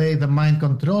I will play the mind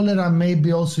controller, I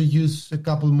maybe also use a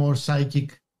couple more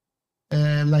psychic,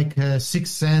 like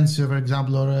Sixth Sense, for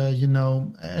example, or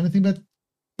anything. But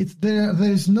it's there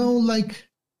is no like.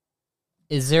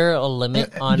 Is there a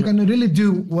limit on? You can really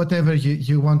do whatever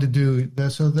you want to do.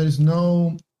 So there is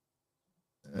no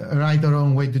right or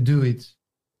wrong way to do it.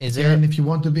 And if you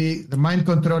want to be the mind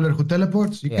controller who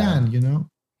teleports, you can.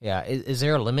 Yeah. Is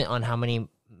there a limit on how many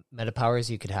meta powers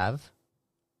you could have?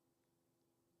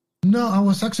 No, I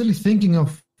was actually thinking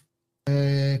of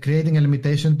creating a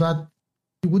limitation, but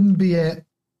it wouldn't be a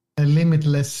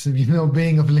limitless,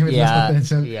 being of limitless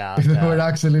potential if there were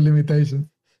actually limitations.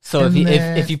 So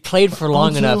if you played for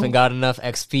long enough and got enough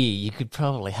XP, you could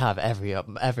probably have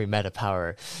every meta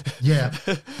power. Yeah.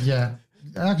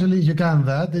 Actually, you can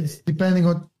that. It's depending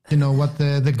on what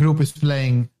the group is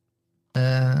playing.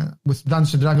 With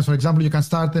Dungeons and Dragons, for example, you can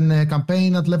start in a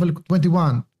campaign at level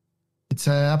 21. It's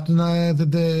up to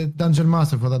the Dungeon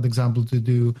Master for that example to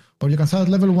do. Or you can start at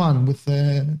level 1 with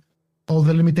all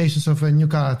the limitations of a new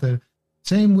character.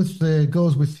 Same with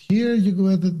goes with here. You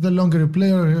go the longer you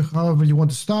play or however you want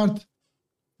to start.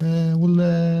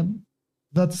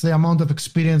 That's the amount of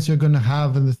experience you're going to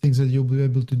have and the things that you'll be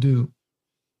able to do.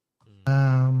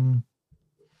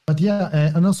 But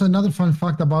yeah, and also another fun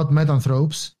fact about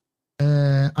Metanthropes.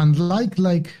 Unlike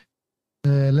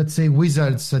let's say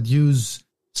wizards that use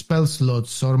spell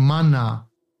slots or mana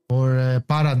or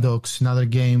paradox in other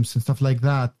games and stuff like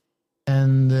that,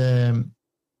 and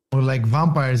or like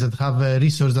vampires that have a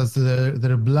resource that's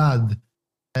their blood.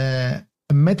 A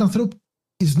Metanthrope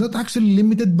is not actually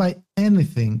limited by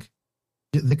anything.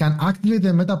 They can activate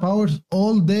their meta powers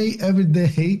all day, every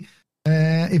day,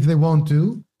 if they want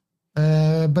to.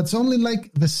 But it's only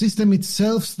like the system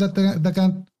itself that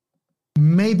can.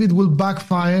 Maybe it will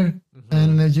backfire,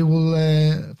 and you will,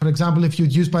 for example, if you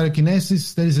use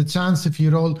pyrokinesis, there is a chance if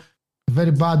you roll a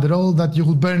very bad roll that you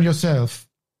will burn yourself.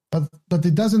 But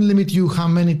it doesn't limit you how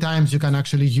many times you can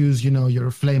actually use,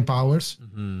 your flame powers.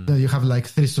 So you have like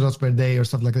 3 slots per day or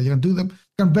stuff like that. You can do them.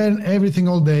 You can burn everything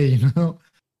all day,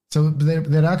 So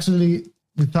they're actually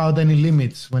without any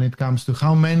limits when it comes to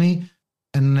how many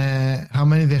and how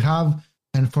many they have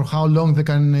and for how long they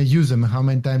can use them and how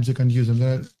many times you can use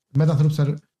them. Metanthropes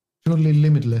are truly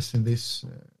limitless in this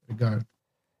regard.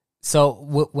 So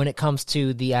when it comes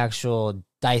to the actual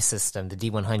dice system, the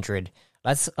D100,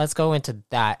 let's go into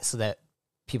that so that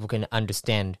people can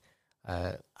understand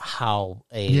how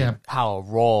a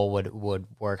roll would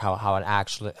work, how an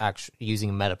actually using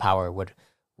a meta power would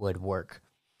work.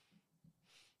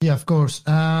 Yeah, of course.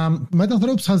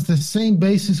 Metanthropes has the same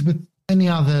basis with any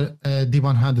other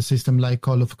D100 system like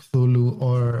Call of Cthulhu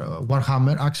or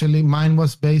Warhammer. Actually, mine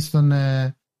was based on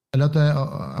a lot.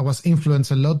 I was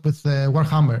influenced a lot with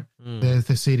Warhammer,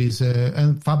 the series,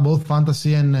 and both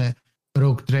fantasy and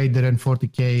Rogue Trader and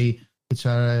 40K, which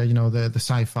are the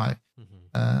sci-fi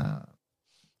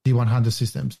D100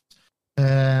 systems.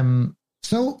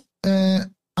 So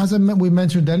as we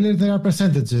mentioned earlier, there are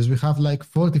percentages. We have like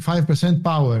 45%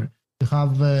 power. You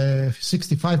have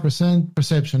 65%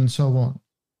 perception and so on.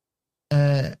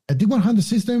 A D100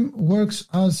 system works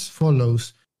as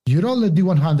follows. You roll a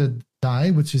D100 die,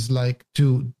 which is like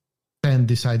 2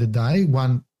 10-sided die.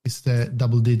 One is the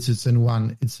double digits and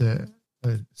one is a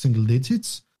single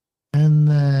digits.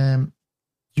 And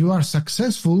you are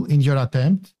successful in your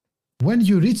attempt when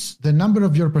you reach the number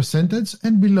of your percentage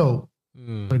and below.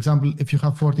 For example, if you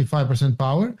have 45%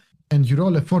 power and you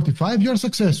roll a 45, you are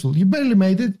successful. You barely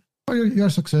made it, but you are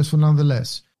successful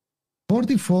nonetheless.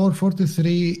 44,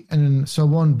 43, and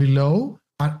so on below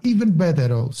are even better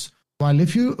rolls. While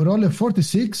if you roll a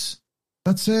 46,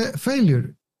 that's a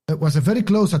failure. it was a very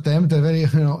close attempt, a very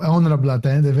honorable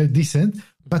attempt, a very decent,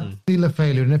 but still a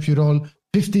failure. And if you roll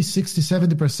 50, 60,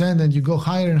 70% and you go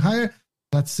higher and higher,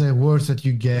 that's the worst that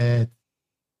you get.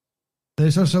 There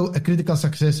is also a critical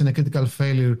success and a critical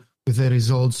failure with the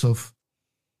results of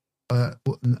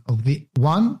the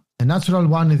one. A natural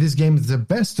one in this game is the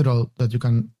best roll that you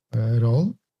can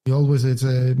roll. You always, it's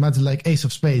imagine like Ace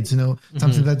of Spades,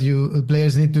 something that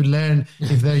players need to learn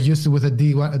if they're used to with a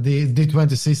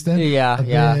D20 system.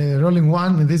 Rolling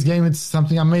one in this game, it's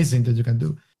something amazing that you can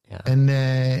do. Yeah. And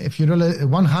if you roll a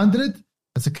 100,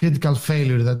 that's a critical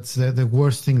failure. That's the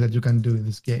worst thing that you can do in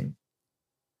this game.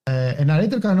 A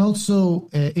narrator can also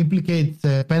implicate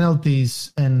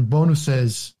penalties and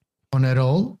bonuses on a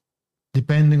roll,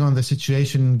 depending on the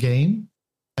situation in game.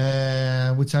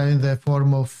 Which are in the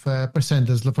form of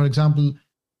percentage. For example,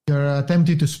 you're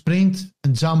attempting to sprint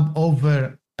and jump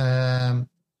over a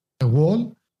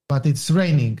wall, but it's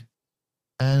raining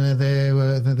and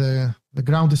the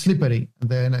ground is slippery.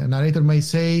 The narrator may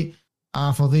say,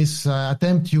 for this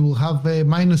attempt, you will have a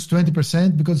minus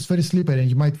 20% because it's very slippery and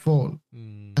you might fall,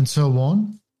 and so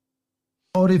on.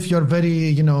 Or if you're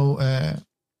very,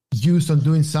 used on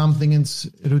doing something and it's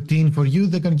routine for you,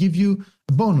 they can give you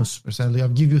a bonus percent. They'll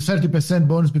give you 30%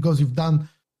 bonus because you've done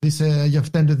this, you've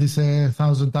attempted this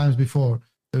 1,000 times before.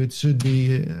 So it should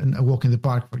be a walk in the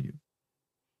park for you.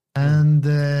 And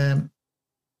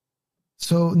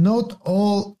so not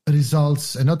all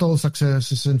results and not all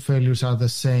successes and failures are the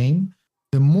same.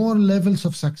 The more levels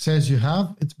of success you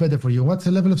have, it's better for you. What's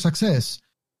the level of success?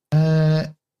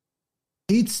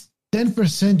 It's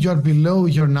 10% you're below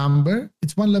your number,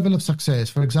 it's one level of success.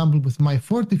 For example, with my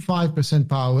 45%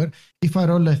 power, if I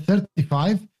roll a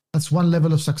 35, that's one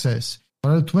level of success. If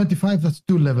I roll 25, that's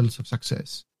two levels of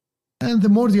success. And the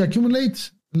more you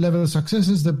accumulate level of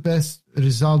successes, the best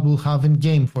result will have in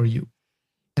game for you.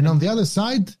 And on the other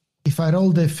side, if I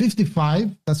rolled a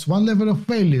 55, that's one level of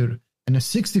failure. And a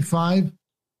 65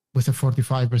 with a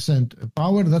 45%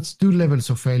 power, that's two levels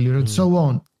of failure, and so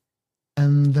on.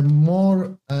 And the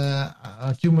more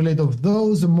accumulate of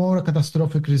those, the more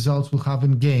catastrophic results we'll have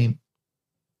in game.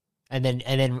 And then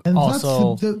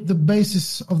also that's the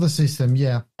basis of the system,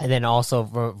 yeah. And then also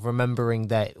remembering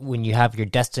that when you have your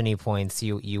destiny points,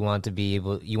 you want to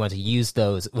use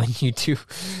those when you do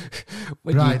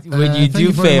when you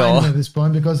do fail. At this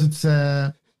point, because it's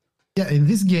in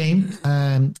this game,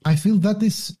 I feel that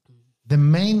is the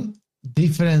main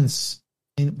difference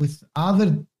with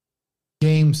other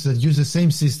games that use the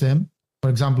same system, for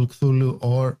example, Cthulhu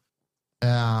or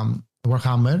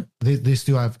Warhammer. These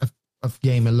two I've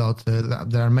game a lot.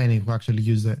 There are many who actually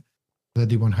use the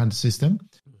D100 system.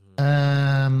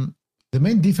 The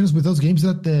main difference with those games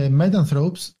is that the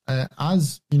Metanthropes,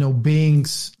 as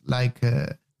beings like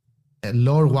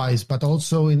lore-wise, but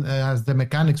also as the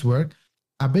mechanics work,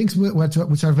 are beings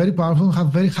which are very powerful, have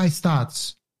very high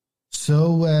stats.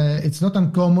 So it's not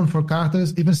uncommon for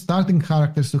characters, even starting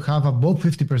characters, to have above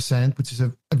 50%, which is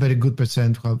a very good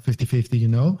percent to have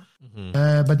 50-50,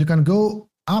 but you can go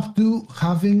up to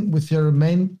having with your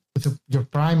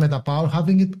prime meta power,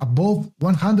 having it above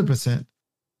 100%,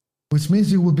 which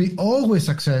means you will be always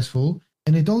successful,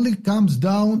 and it only comes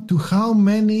down to how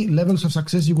many levels of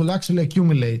success you will actually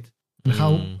accumulate and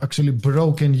how actually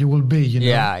broken you will be,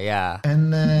 Yeah.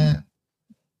 And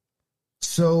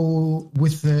so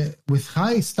with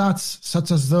high stats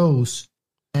such as those,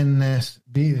 and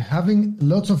having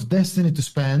lots of destiny to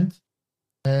spend,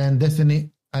 and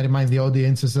destiny, I remind the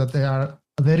audiences that they are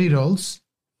the rerolls.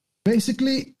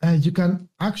 Basically, you can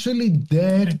actually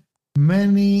dare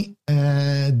many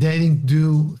daring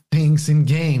do things in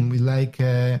game. Like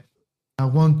I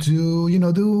want to,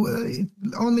 do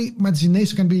only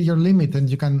imagination can be your limit, and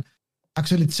you can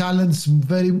actually challenge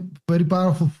very, very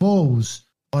powerful foes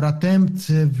or attempt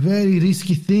very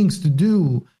risky things to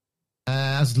do.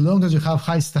 As long as you have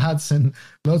high stats and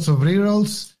lots of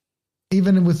rerolls,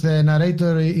 even with the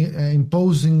narrator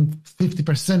imposing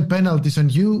 50% penalties on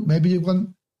you, maybe you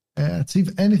can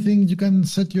achieve anything you can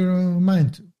set your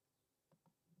mind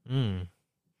to.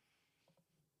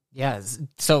 Yeah,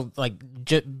 so like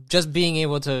just being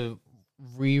able to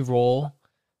re-roll,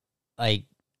 I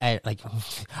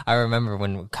remember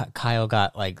when Kyle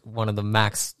got like one of the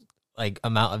max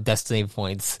amount of destiny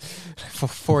points for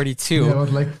 42. Yeah, it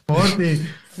was like 40.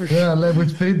 Yeah, like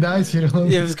with 3 dice, It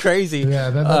was crazy. Yeah,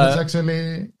 that is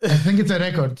actually, I think it's a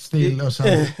record still or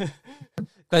something.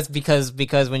 That's because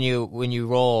when you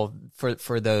roll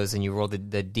for those and you roll the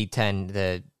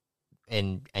D10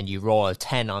 and you roll a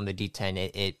 10 on the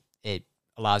D10, it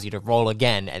allows you to roll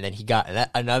again, and then he got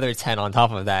another 10 on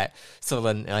top of that. So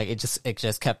then it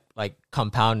just kept like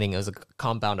compounding. It was a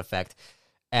compound effect.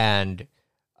 and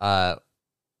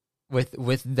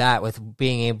with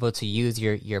being able to use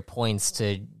your points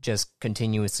to just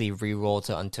continuously reroll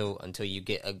until you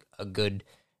get a good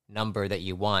number that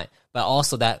you want, but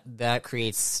also that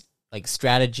creates like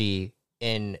strategy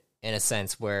in a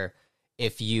sense where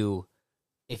if you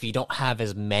don't have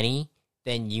as many,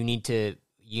 then you need to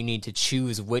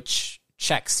choose which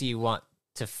checks you want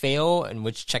to fail and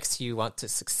which checks you want to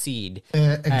succeed.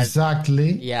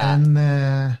 Exactly.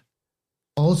 And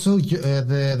also,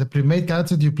 the pre-made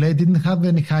characters that you play didn't have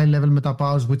any high-level meta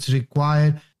powers, which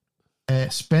require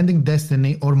spending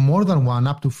destiny or more than one,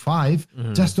 up to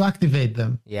 5, just to activate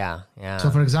them. Yeah. So,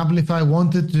 for example, if I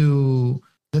wanted to,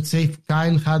 let's say, if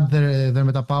Kyle had their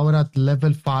meta power at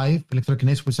level 5,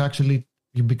 electrokinesis, which actually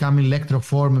you become electro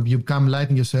form, you become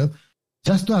lightning yourself,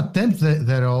 just to attempt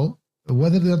the roll,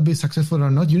 whether that be successful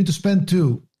or not, you need to spend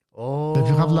 2. Oh. So if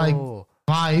you have like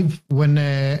 5 when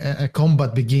a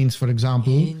combat begins, for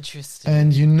example. Interesting.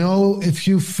 And if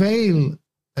you fail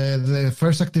the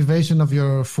first activation of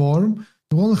your form,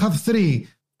 you only have 3.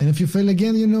 And if you fail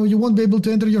again, you won't be able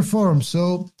to enter your form.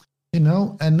 So,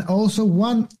 and also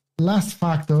one last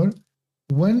factor,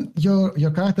 when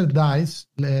your character dies,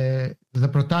 the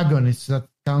protagonist, that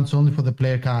counts only for the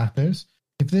player characters,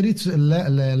 if they reach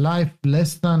life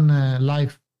less than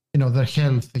life, their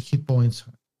health, the hit points,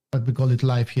 but we call it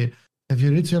life here. If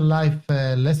you reach your life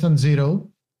less than 0,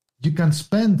 you can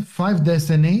spend 5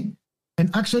 destiny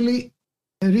and actually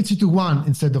reach it to 1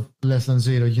 instead of less than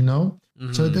 0,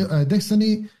 Mm-hmm. So the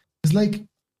destiny is like,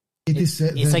 it's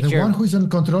the one who is in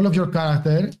control of your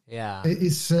character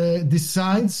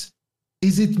decides,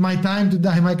 is it my time to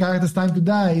die, my character's time to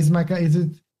die? Is it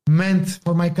meant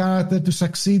for my character to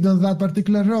succeed on that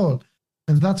particular role?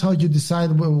 And that's how you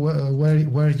decide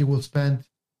where you will spend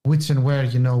which and where,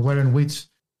 where and which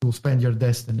will spend your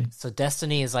destiny. So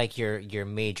destiny is like your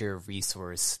major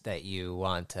resource that you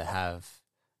want to have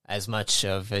as much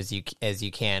of as you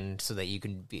can, so that you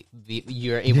can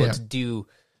you're able to do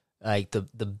like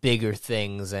the bigger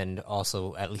things, and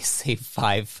also at least save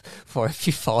 5 for if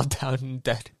you fall down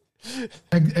dead.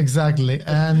 Exactly.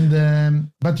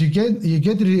 And but you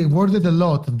get rewarded a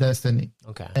lot of destiny.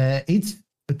 Okay. Each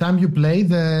time you play,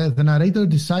 the narrator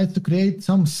decides to create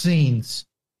some scenes.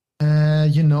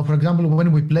 For example,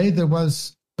 when we played, it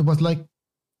was like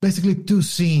basically 2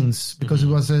 scenes, because it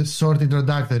was a short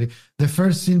introductory. The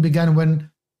first scene began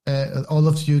when all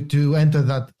of you to enter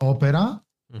that opera,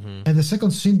 and the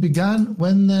second scene began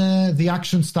when the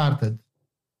action started.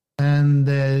 And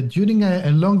during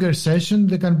a longer session,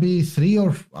 there can be 3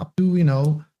 or up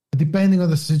to, depending on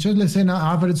the situation, let's say an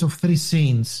average of 3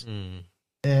 scenes.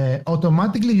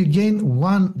 Automatically, you gain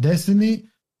 1 destiny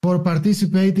for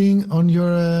participating on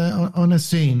your on a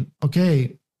scene.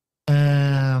 Okay.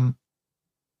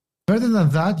 Further than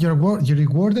that, you're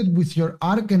rewarded with your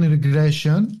arc and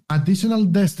regression additional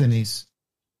destinies,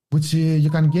 which you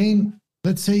can gain,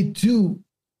 let's say, 2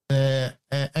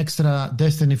 extra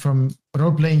destiny from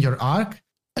role-playing your arc,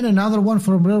 and another one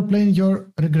from role-playing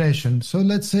your regression. So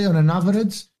let's say on an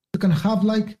average, you can have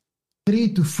like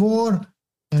 3 to 4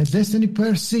 destiny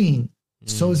per scene.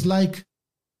 So it's like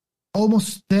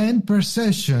almost 10 per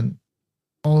session,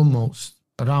 almost,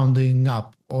 rounding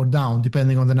up or down,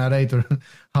 depending on the narrator,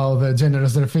 how the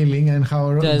generous they're feeling and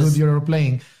how good you're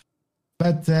playing.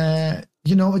 But,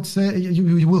 it's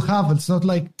you will have, it's not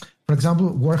like, for example,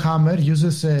 Warhammer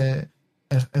uses a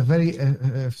very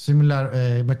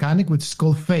similar mechanic, which is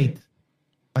called Fate.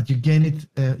 But you gain it,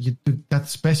 you do that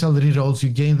special rerolls, you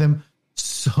gain them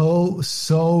so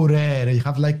rare. You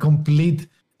have like complete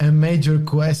a major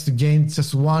quest to gain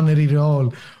just 1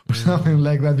 reroll or something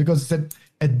like that, because it's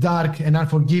a dark and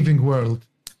unforgiving world.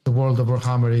 The world of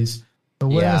Warhammer is. So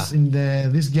whereas in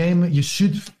this game, you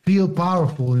should feel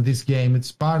powerful in this game.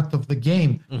 It's part of the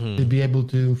game to be able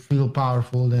to feel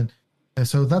powerful. And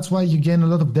so that's why you gain a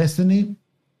lot of destiny.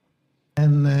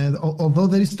 And although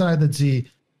there is strategy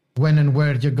when and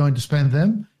where you're going to spend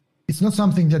them, it's not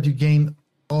something that you gain,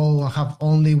 I have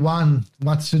only 1.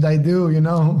 What should I do?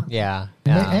 Yeah.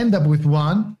 You may end up with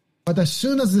 1, but as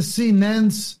soon as the scene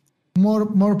ends, more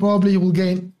probably you will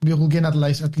gain at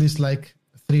least like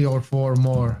 3 or 4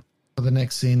 more for the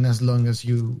next scene, as long as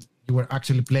you were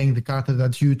actually playing the character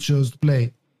that you chose to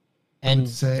play. And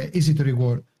it's easy to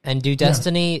reward. And do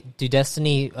Destiny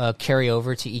carry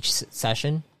over to each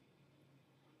session?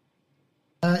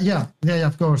 Yeah,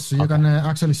 of course. So you can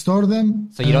actually store them.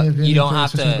 So you don't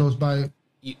have to goes by.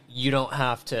 You don't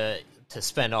have to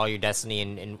spend all your destiny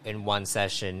in one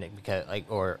session, because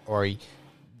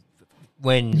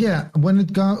when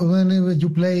you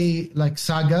play like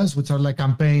sagas, which are like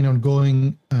campaign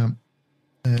ongoing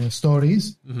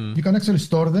stories, you can actually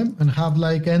store them and have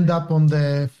like end up on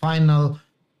the final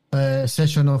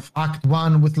session of Act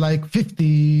 1 with like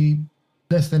 50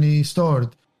 Destiny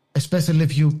stored. Especially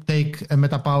if you take a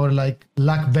meta power like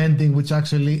luck bending, which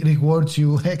actually rewards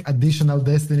you additional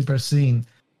Destiny per scene,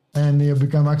 and you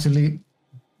become actually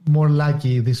more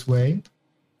lucky this way.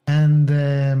 And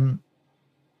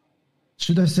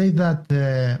should I say that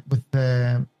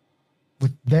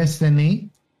with Destiny,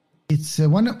 it's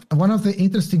one of the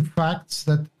interesting facts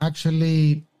that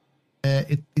actually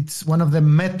it's one of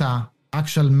the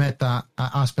actual meta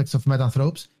aspects of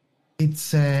Metanthropes.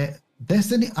 It's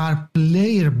Destiny are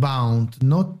player bound,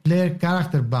 not player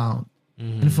character bound.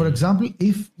 And for example,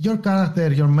 if your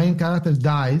main character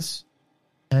dies,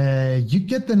 you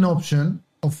get an option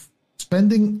of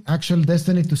spending actual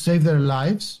Destiny to save their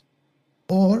lives,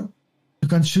 or you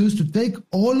can choose to take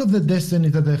all of the Destiny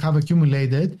that they have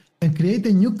accumulated and create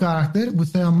a new character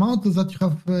with the amount that you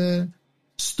have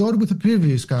stored with the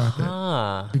previous character.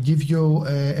 To give you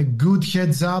a good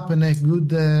heads up and a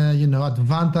good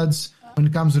advantage when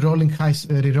it comes to rolling,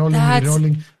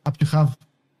 rerolling up to have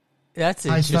that's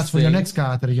high stats for your next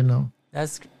character.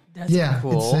 That's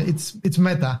cool. It's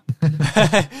meta.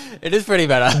 It is pretty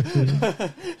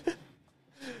meta.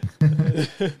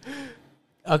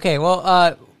 Okay,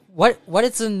 well, what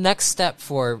is the next step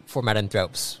for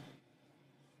Metanthropes?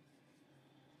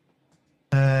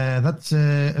 That's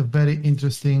a very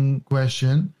interesting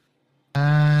question.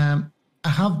 I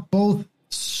have both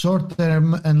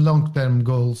short-term and long-term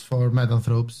goals for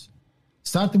Metanthropes.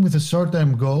 Starting with the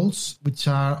short-term goals, which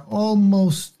are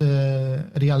almost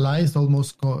realized,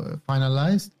 almost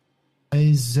finalized,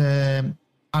 is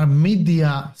our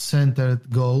media-centered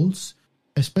goals,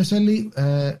 especially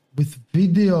with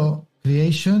video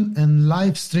creation and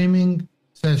live streaming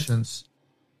sessions.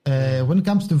 When it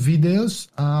comes to videos,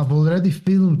 I've already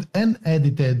filmed and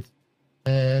edited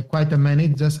quite a many.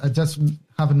 I just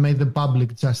haven't made them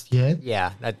public just yet.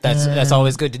 Yeah, that's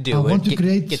always good to do. I want to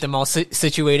get them all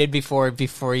situated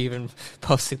before even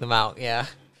posting them out. Yeah.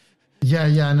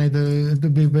 Yeah, I need to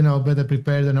be better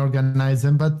prepared and organize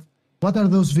them. But what are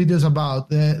those videos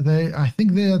about? I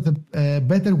think they are the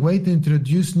better way to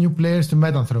introduce new players to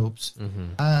Metanthropes.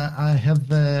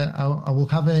 I will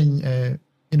have a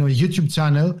YouTube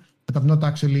channel, but I'm not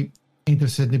actually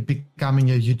interested in becoming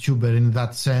a YouTuber in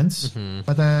that sense.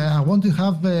 But I want to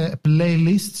have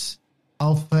playlists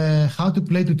of how to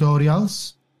play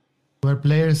tutorials where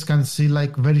players can see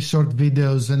like very short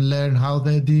videos and learn how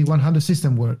the D100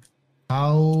 system works.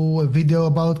 A video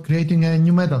about creating a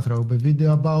new Metanthrope, a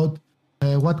video about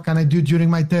what can I do during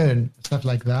my turn, stuff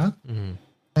like that.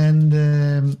 And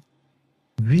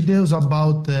videos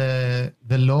about the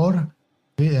lore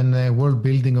and world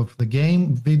building of the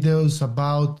game, videos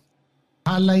about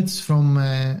highlights from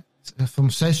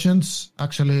sessions,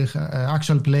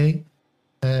 actual play,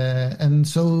 and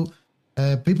so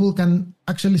people can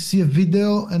actually see a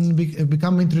video and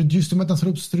become introduced to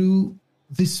Metanthropes through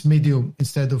this medium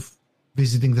instead of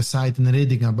visiting the site and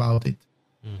reading about it.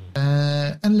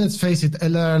 And let's face it,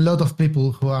 there are a lot of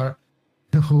people who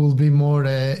will be more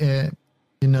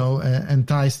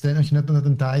enticed, not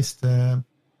enticed,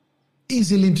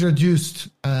 easily introduced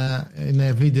in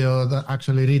a video than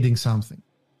actually reading something.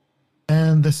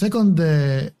 And the second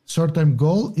short-term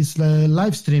goal is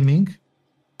live streaming.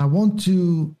 I want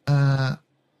to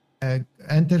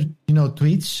enter,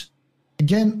 Twitch.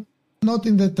 Again, not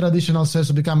in the traditional sense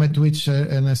of become a Twitch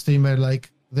and a streamer, like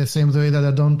the same way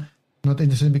that not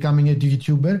interested in becoming a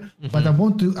YouTuber, but I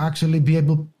want to actually be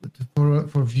able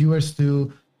for viewers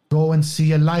to go and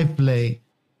see a live play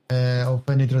of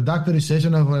an introductory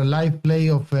session, of a live play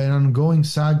of an ongoing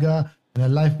saga, and a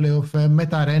live play of a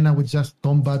meta arena with just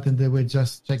combat and they were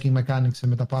just checking mechanics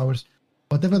and meta powers.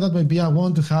 Whatever that may be, I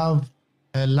want to have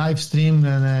a live stream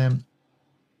and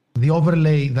the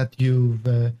overlay that you've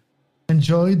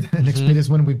enjoyed and experienced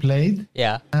when we played.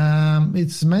 Yeah.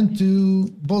 It's meant to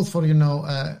both for,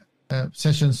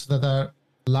 sessions that are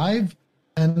live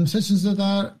and sessions that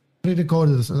are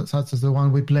pre-recorded, such as the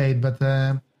one we played. But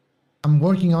I'm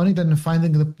working on it and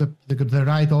finding the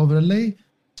right overlay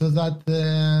so that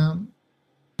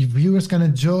viewers can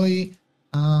enjoy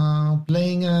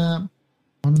playing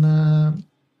on,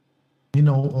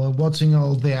 watching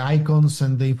all the icons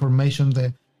and the information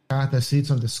the character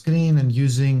sees on the screen and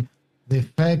using the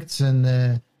effects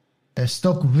and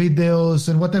stock videos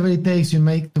and whatever it takes to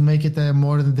make it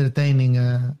more entertaining.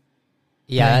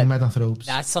 Metanthropes.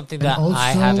 That's something that also,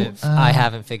 I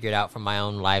haven't figured out from my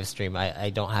own live stream. I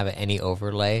don't have any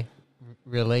overlay,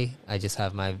 really. I just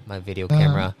have my video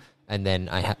camera, and then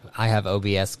I have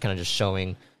OBS kind of just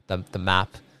showing the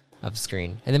map of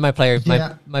screen. And then my players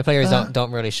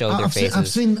don't really show their faces.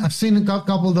 I've seen a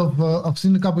couple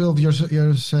of your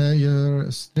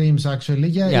streams actually.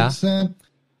 Yeah. It's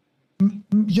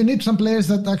you need some players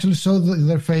that actually show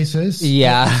their faces.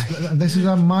 Yeah. This is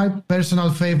my personal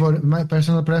favorite, my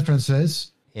personal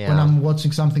preferences when I'm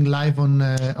watching something live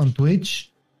on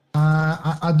Twitch.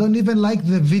 I don't even like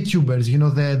the VTubers,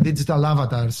 the digital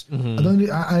avatars.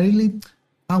 Mm-hmm.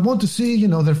 I want to see,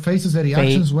 their faces, their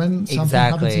reactions when something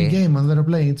happens in game when they're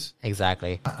playing.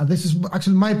 Exactly. This is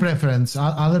actually my preference.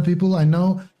 Other people I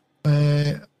know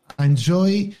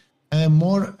enjoy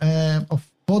more of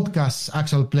podcasts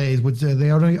actual plays, which they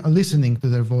are listening to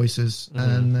their voices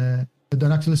and they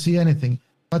don't actually see anything.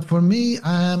 But for me,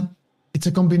 it's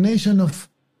a combination of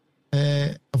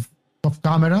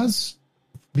cameras,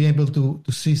 be able to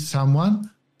see someone,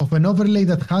 of an overlay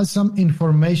that has some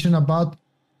information about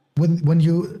when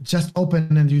you just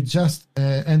open and you just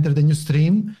enter the new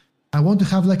stream. I want to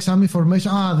have like some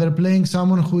information. They're playing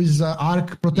someone who is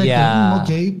arc protected. Yeah.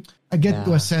 Okay, I get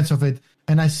to a sense of it.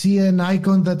 And I see an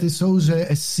icon that shows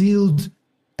a shield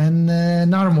and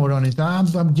an armor on it. I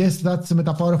guess that's a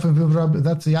metaphor of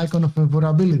that's the icon of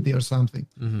vulnerability or something.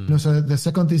 Mm-hmm. So the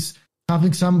second is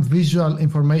having some visual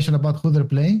information about who they're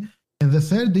playing. And the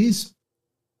third is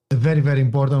a very, very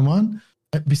important one.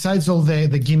 Besides all the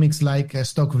gimmicks like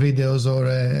stock videos or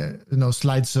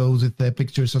slideshows with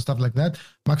pictures or stuff like that,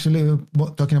 I'm actually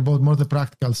talking about more the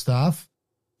practical stuff.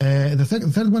 The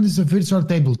third one is a virtual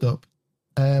tabletop.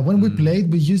 When we played,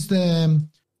 we used a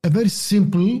very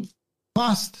simple,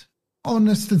 fast,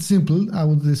 honest and simple, I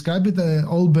would describe it,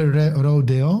 Olber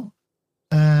Rodeo.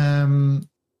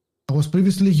 I was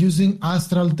previously using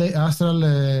Astral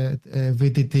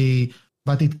VTT,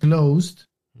 but it closed.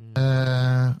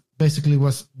 Basically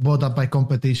was bought up by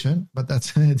competition, but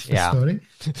that's a different story.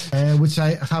 Which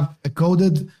I have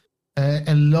coded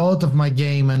a lot of my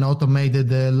game and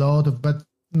automated a lot of, but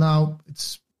now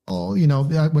it's we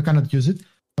cannot use it.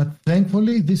 But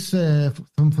thankfully, this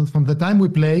from the time we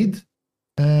played,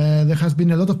 there has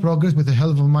been a lot of progress with the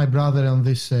help of my brother on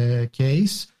this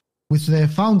case with the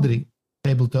Foundry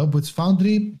tabletop. With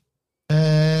Foundry,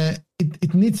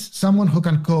 it needs someone who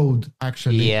can code,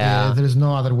 actually. There is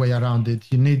no other way around it.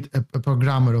 You need a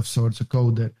programmer of sorts, a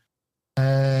coder.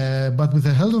 But with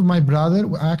the help of my brother,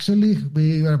 actually,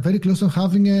 we are very close to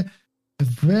having a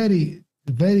very,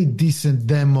 very decent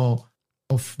demo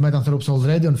of Metanthropes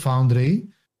already on Foundry.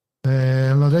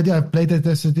 Already I've played and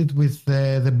tested it with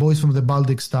the boys from the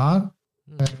Baltic Star.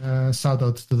 Shout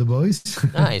out to the boys.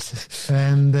 Nice.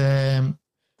 And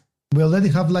we already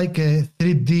have like a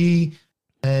 3D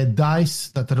dice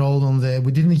that roll on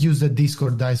we didn't use the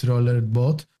Discord dice roller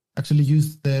bot, actually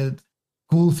used the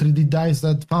cool 3D dice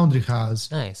that Foundry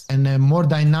has. Nice. And more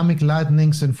dynamic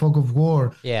lightnings and fog of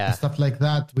war and stuff like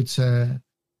that, which are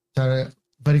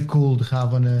very cool to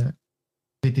have on a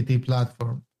VTT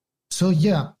platform. So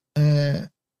I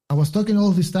was talking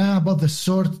all this time about the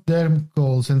short-term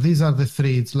goals, and these are the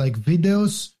three. It's like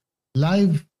videos,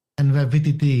 live, and the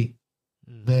VTT.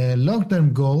 The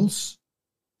long-term goals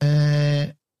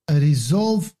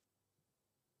resolve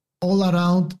all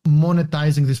around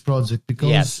monetizing this project,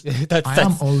 because I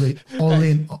am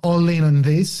all in on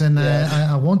this, and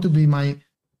I want to be my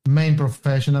main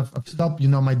profession. I've stopped,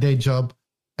 my day job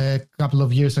a couple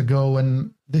of years ago,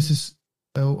 and this is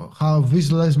how I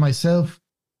visualize myself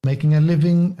making a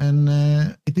living, and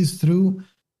it is through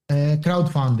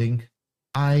crowdfunding.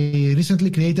 I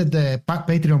recently created a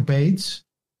Patreon page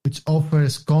which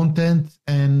offers content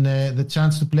and the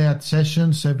chance to play at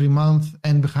sessions every month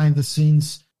and behind the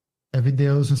scenes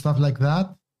videos and stuff like that.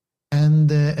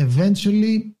 And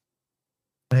eventually,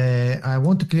 I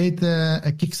want to create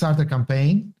a Kickstarter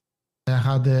campaign. I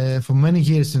had for many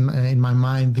years in my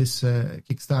mind this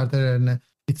Kickstarter, and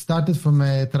it started from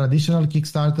a traditional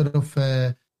Kickstarter of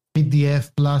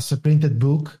PDF plus a printed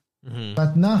book,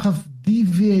 but now have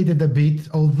deviated a bit,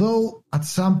 although at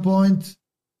some point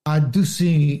I do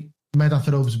see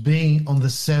Metanthropes being on the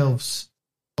shelves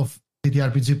of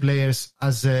TTRPG players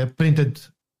as a printed,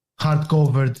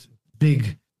 hard-covered,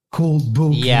 big, cool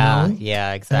book.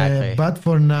 Yeah, exactly. But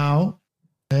for now,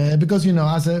 because,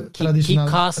 as a traditional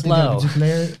TTRPG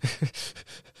player...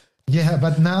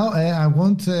 but now I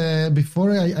want,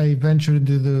 before I venture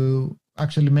into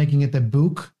actually making it a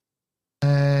book,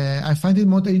 I find it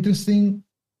more interesting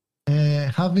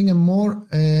having a more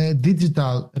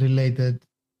digital-related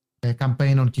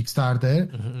campaign on Kickstarter,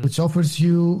 which offers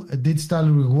you digital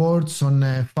rewards on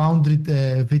Foundry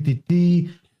VTT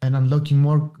and unlocking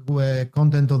more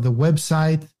content on the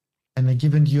website, and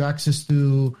giving you access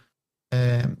to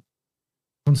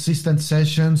consistent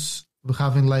sessions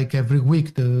having like every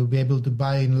week to be able to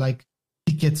buy like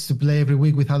tickets to play every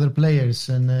week with other players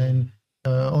and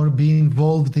or be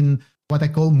involved in what I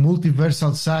call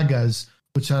multiversal sagas,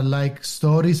 which are like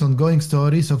stories, ongoing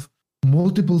stories of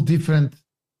multiple different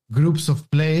groups of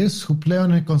players who play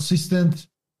on a consistent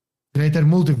greater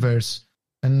multiverse.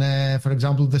 And for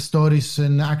example, the stories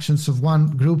and actions of one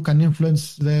group can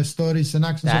influence the stories and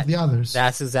actions of the others.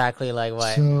 That's exactly like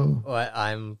what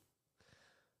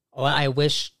I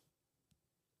wish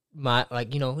my I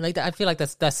feel like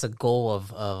that's the goal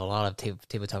of a lot of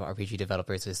tabletop RPG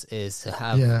developers is to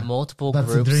have multiple that's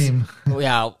groups. A dream.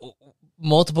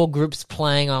 Multiple groups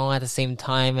playing all at the same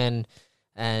time, and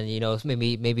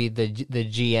maybe the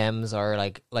GMs are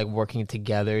like working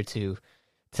together to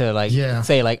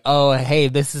say like, oh hey,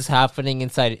 this is happening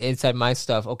inside my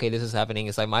stuff. Okay, this is happening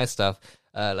inside my stuff.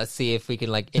 Let's see if we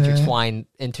can like intertwine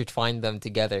them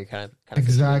together, kind of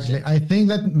exactly. situation. I think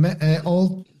that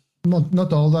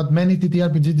not all, that many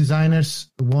TTRPG designers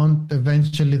want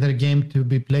eventually their game to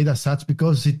be played as such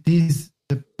because it is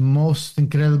the most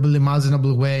incredible,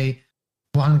 imaginable way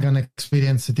one can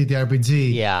experience a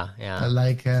TTRPG. Yeah.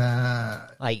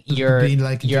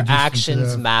 Your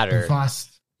actions matter.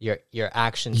 Your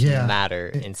actions matter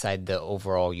inside the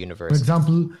overall universe. For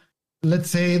example,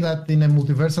 let's say that in a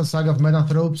multiversal saga of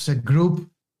Metanthropes, a group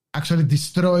actually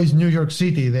destroys New York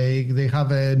City. They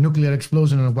have a nuclear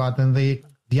explosion or what, and the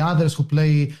others who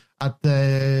play at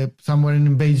somewhere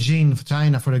in Beijing,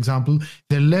 China, for example,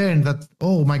 they learn that,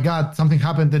 oh my God, something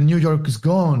happened and New York is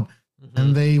gone. Mm-hmm.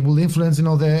 And they will influence,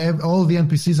 all the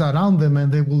NPCs around them,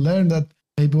 and they will learn that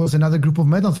maybe it was another group of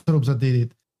Metanthropes that did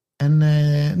it.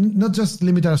 And not just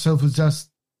limit ourselves with just,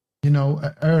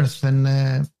 Earth and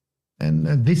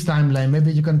this timeline.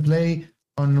 Maybe you can play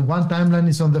on one timeline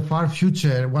is on the far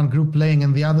future, one group playing,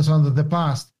 and the others on the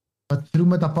past. But through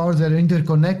meta powers, they're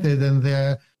interconnected, and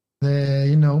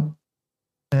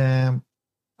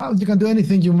you can do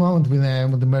anything you want with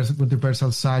the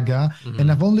multiversal saga. Mm-hmm.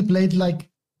 And I've only played like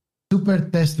super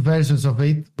test versions of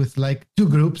it with like 2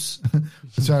 groups,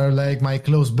 which are like my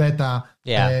close beta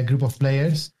group of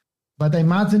players. But I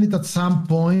imagine it at some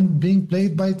point being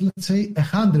played by, let's say,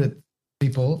 100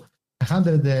 people,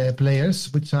 100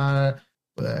 players, which are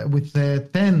with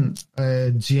 10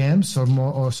 GMs or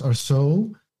more or so.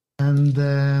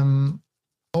 And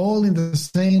all in the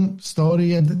same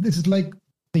story. And this is like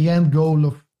the end goal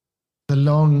of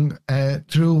the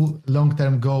true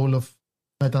long-term goal of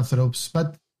Metanthropes.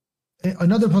 But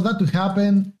in order for that to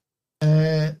happen,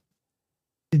 the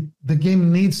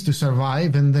game needs to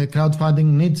survive, and the crowdfunding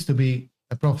needs to be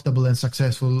profitable and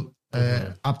successful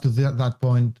up to that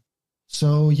point.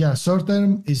 So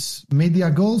short-term is media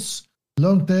goals,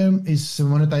 long-term is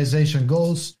monetization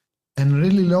goals. And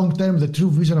really long-term, the true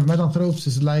vision of Metanthropes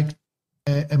is like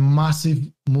a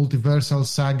massive multiversal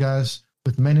sagas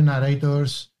with many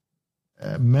narrators,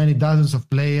 many dozens of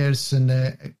players, and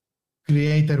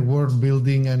creator world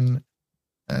building, and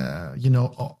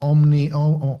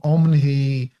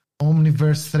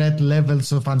omniverse threat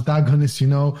levels of antagonists,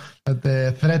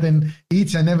 that threaten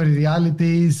each and every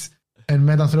realities, and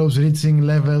Metanthropes reaching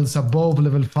levels above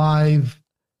level 5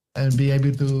 and be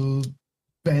able to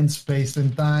bend space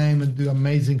and time and do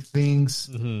amazing things.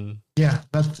 Mm-hmm. Yeah,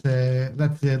 that's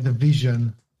the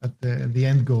vision at the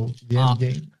end goal, the end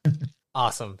game.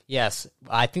 Awesome. Yes,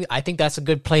 I think that's a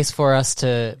good place for us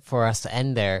to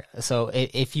end there. So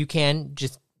if you can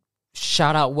just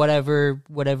shout out whatever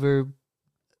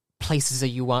places that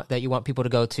you want people to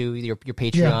go to, your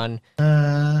Patreon,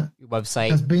 your website.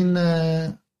 Has been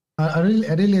I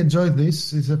really enjoyed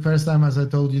this. It's the first time, as I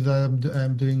told you, that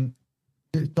I'm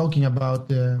talking about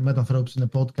Metanthropes in a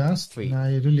podcast. Sweet. And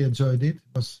I really enjoyed it. It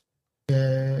was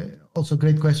also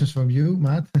great questions from you,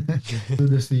 Matt.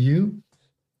 Kudos to you.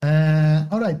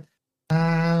 All right.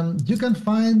 You can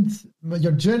find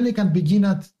your journey can begin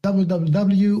at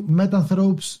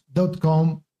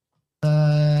www.metanthropes.com,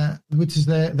 which is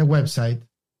the website.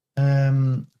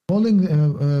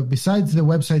 Besides the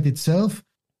website itself,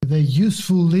 the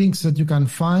useful links that you can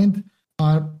find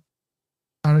are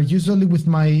usually with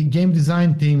my game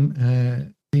design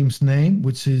team's name,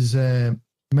 which is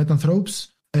Metanthropes,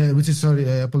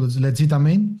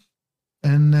 Legitamine.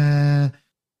 And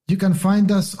you can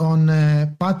find us on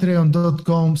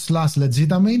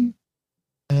patreon.com/Legitamine.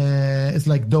 It's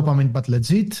like dopamine, but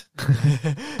legit.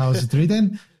 How's it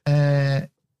written?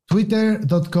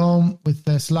 Twitter.com with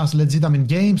 /Legitamine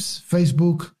Games.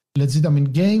 Facebook,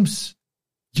 Legitamine Games.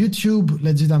 YouTube,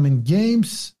 Legitamine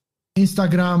Games.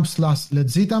 Instagram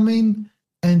 /Legitamine.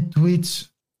 And Twitch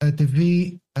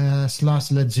TV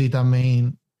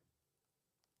 /Legitamine.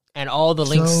 And all the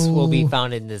links will be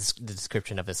found in the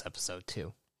description of this episode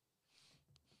too.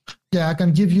 Yeah, I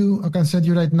can send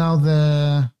you right now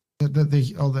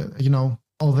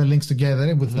all the links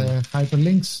together with the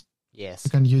hyperlinks. Yes.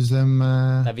 You can use them.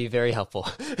 That'd be very helpful.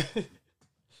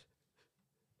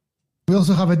 We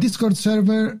also have a Discord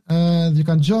server you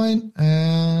can join.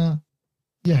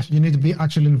 Yeah, you need to be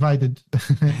actually invited.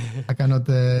 I cannot,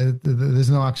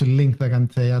 there's no actual link that I can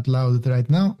say out loud right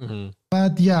now. Mm-hmm.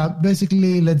 But yeah,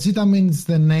 basically, Legitimate is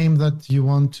the name that you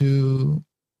want to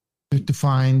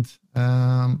find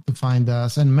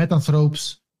us. And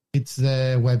Metanthropes, it's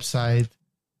the website.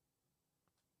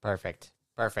 Perfect.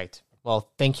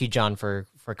 Well, thank you, John, for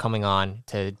coming on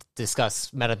to discuss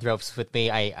Metanthropes with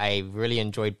me. I really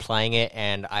enjoyed playing it,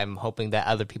 and I'm hoping that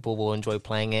other people will enjoy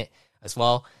playing it as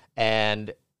well.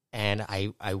 And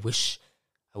I wish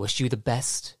you the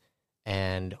best,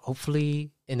 and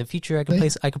hopefully in the future I can play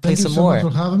some more. Thank you so much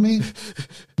for having me.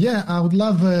 Yeah, I would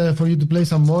love for you to play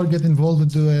some more, get involved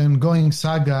into an ongoing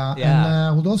saga, and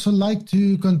I would also like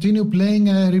to continue playing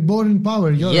Reborn in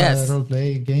Power, your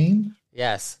roleplay game.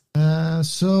 Yes.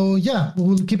 So yeah,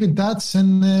 we'll keep in touch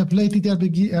and play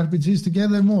TTRPGs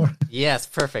together more. Yes,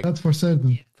 perfect. That's for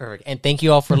certain. Perfect. And thank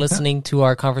you all for listening to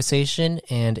our conversation.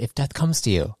 And if death comes to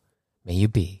you, may you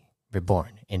be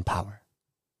reborn in power.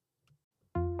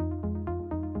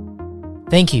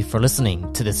 Thank you for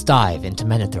listening to this dive into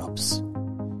Metanthropes.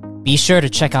 Be sure to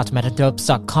check out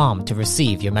metanthropes.com to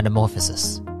receive your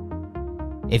metamorphosis.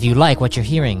 If you like what you're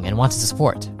hearing and want to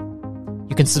support,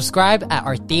 you can subscribe at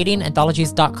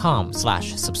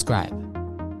arthadiananthologies.com/subscribe.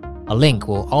 A link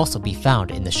will also be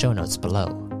found in the show notes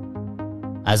below.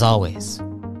 As always,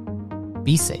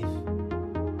 be safe,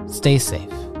 stay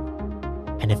safe,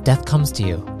 and if death comes to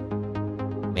you,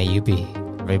 may you be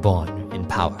reborn in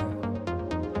power.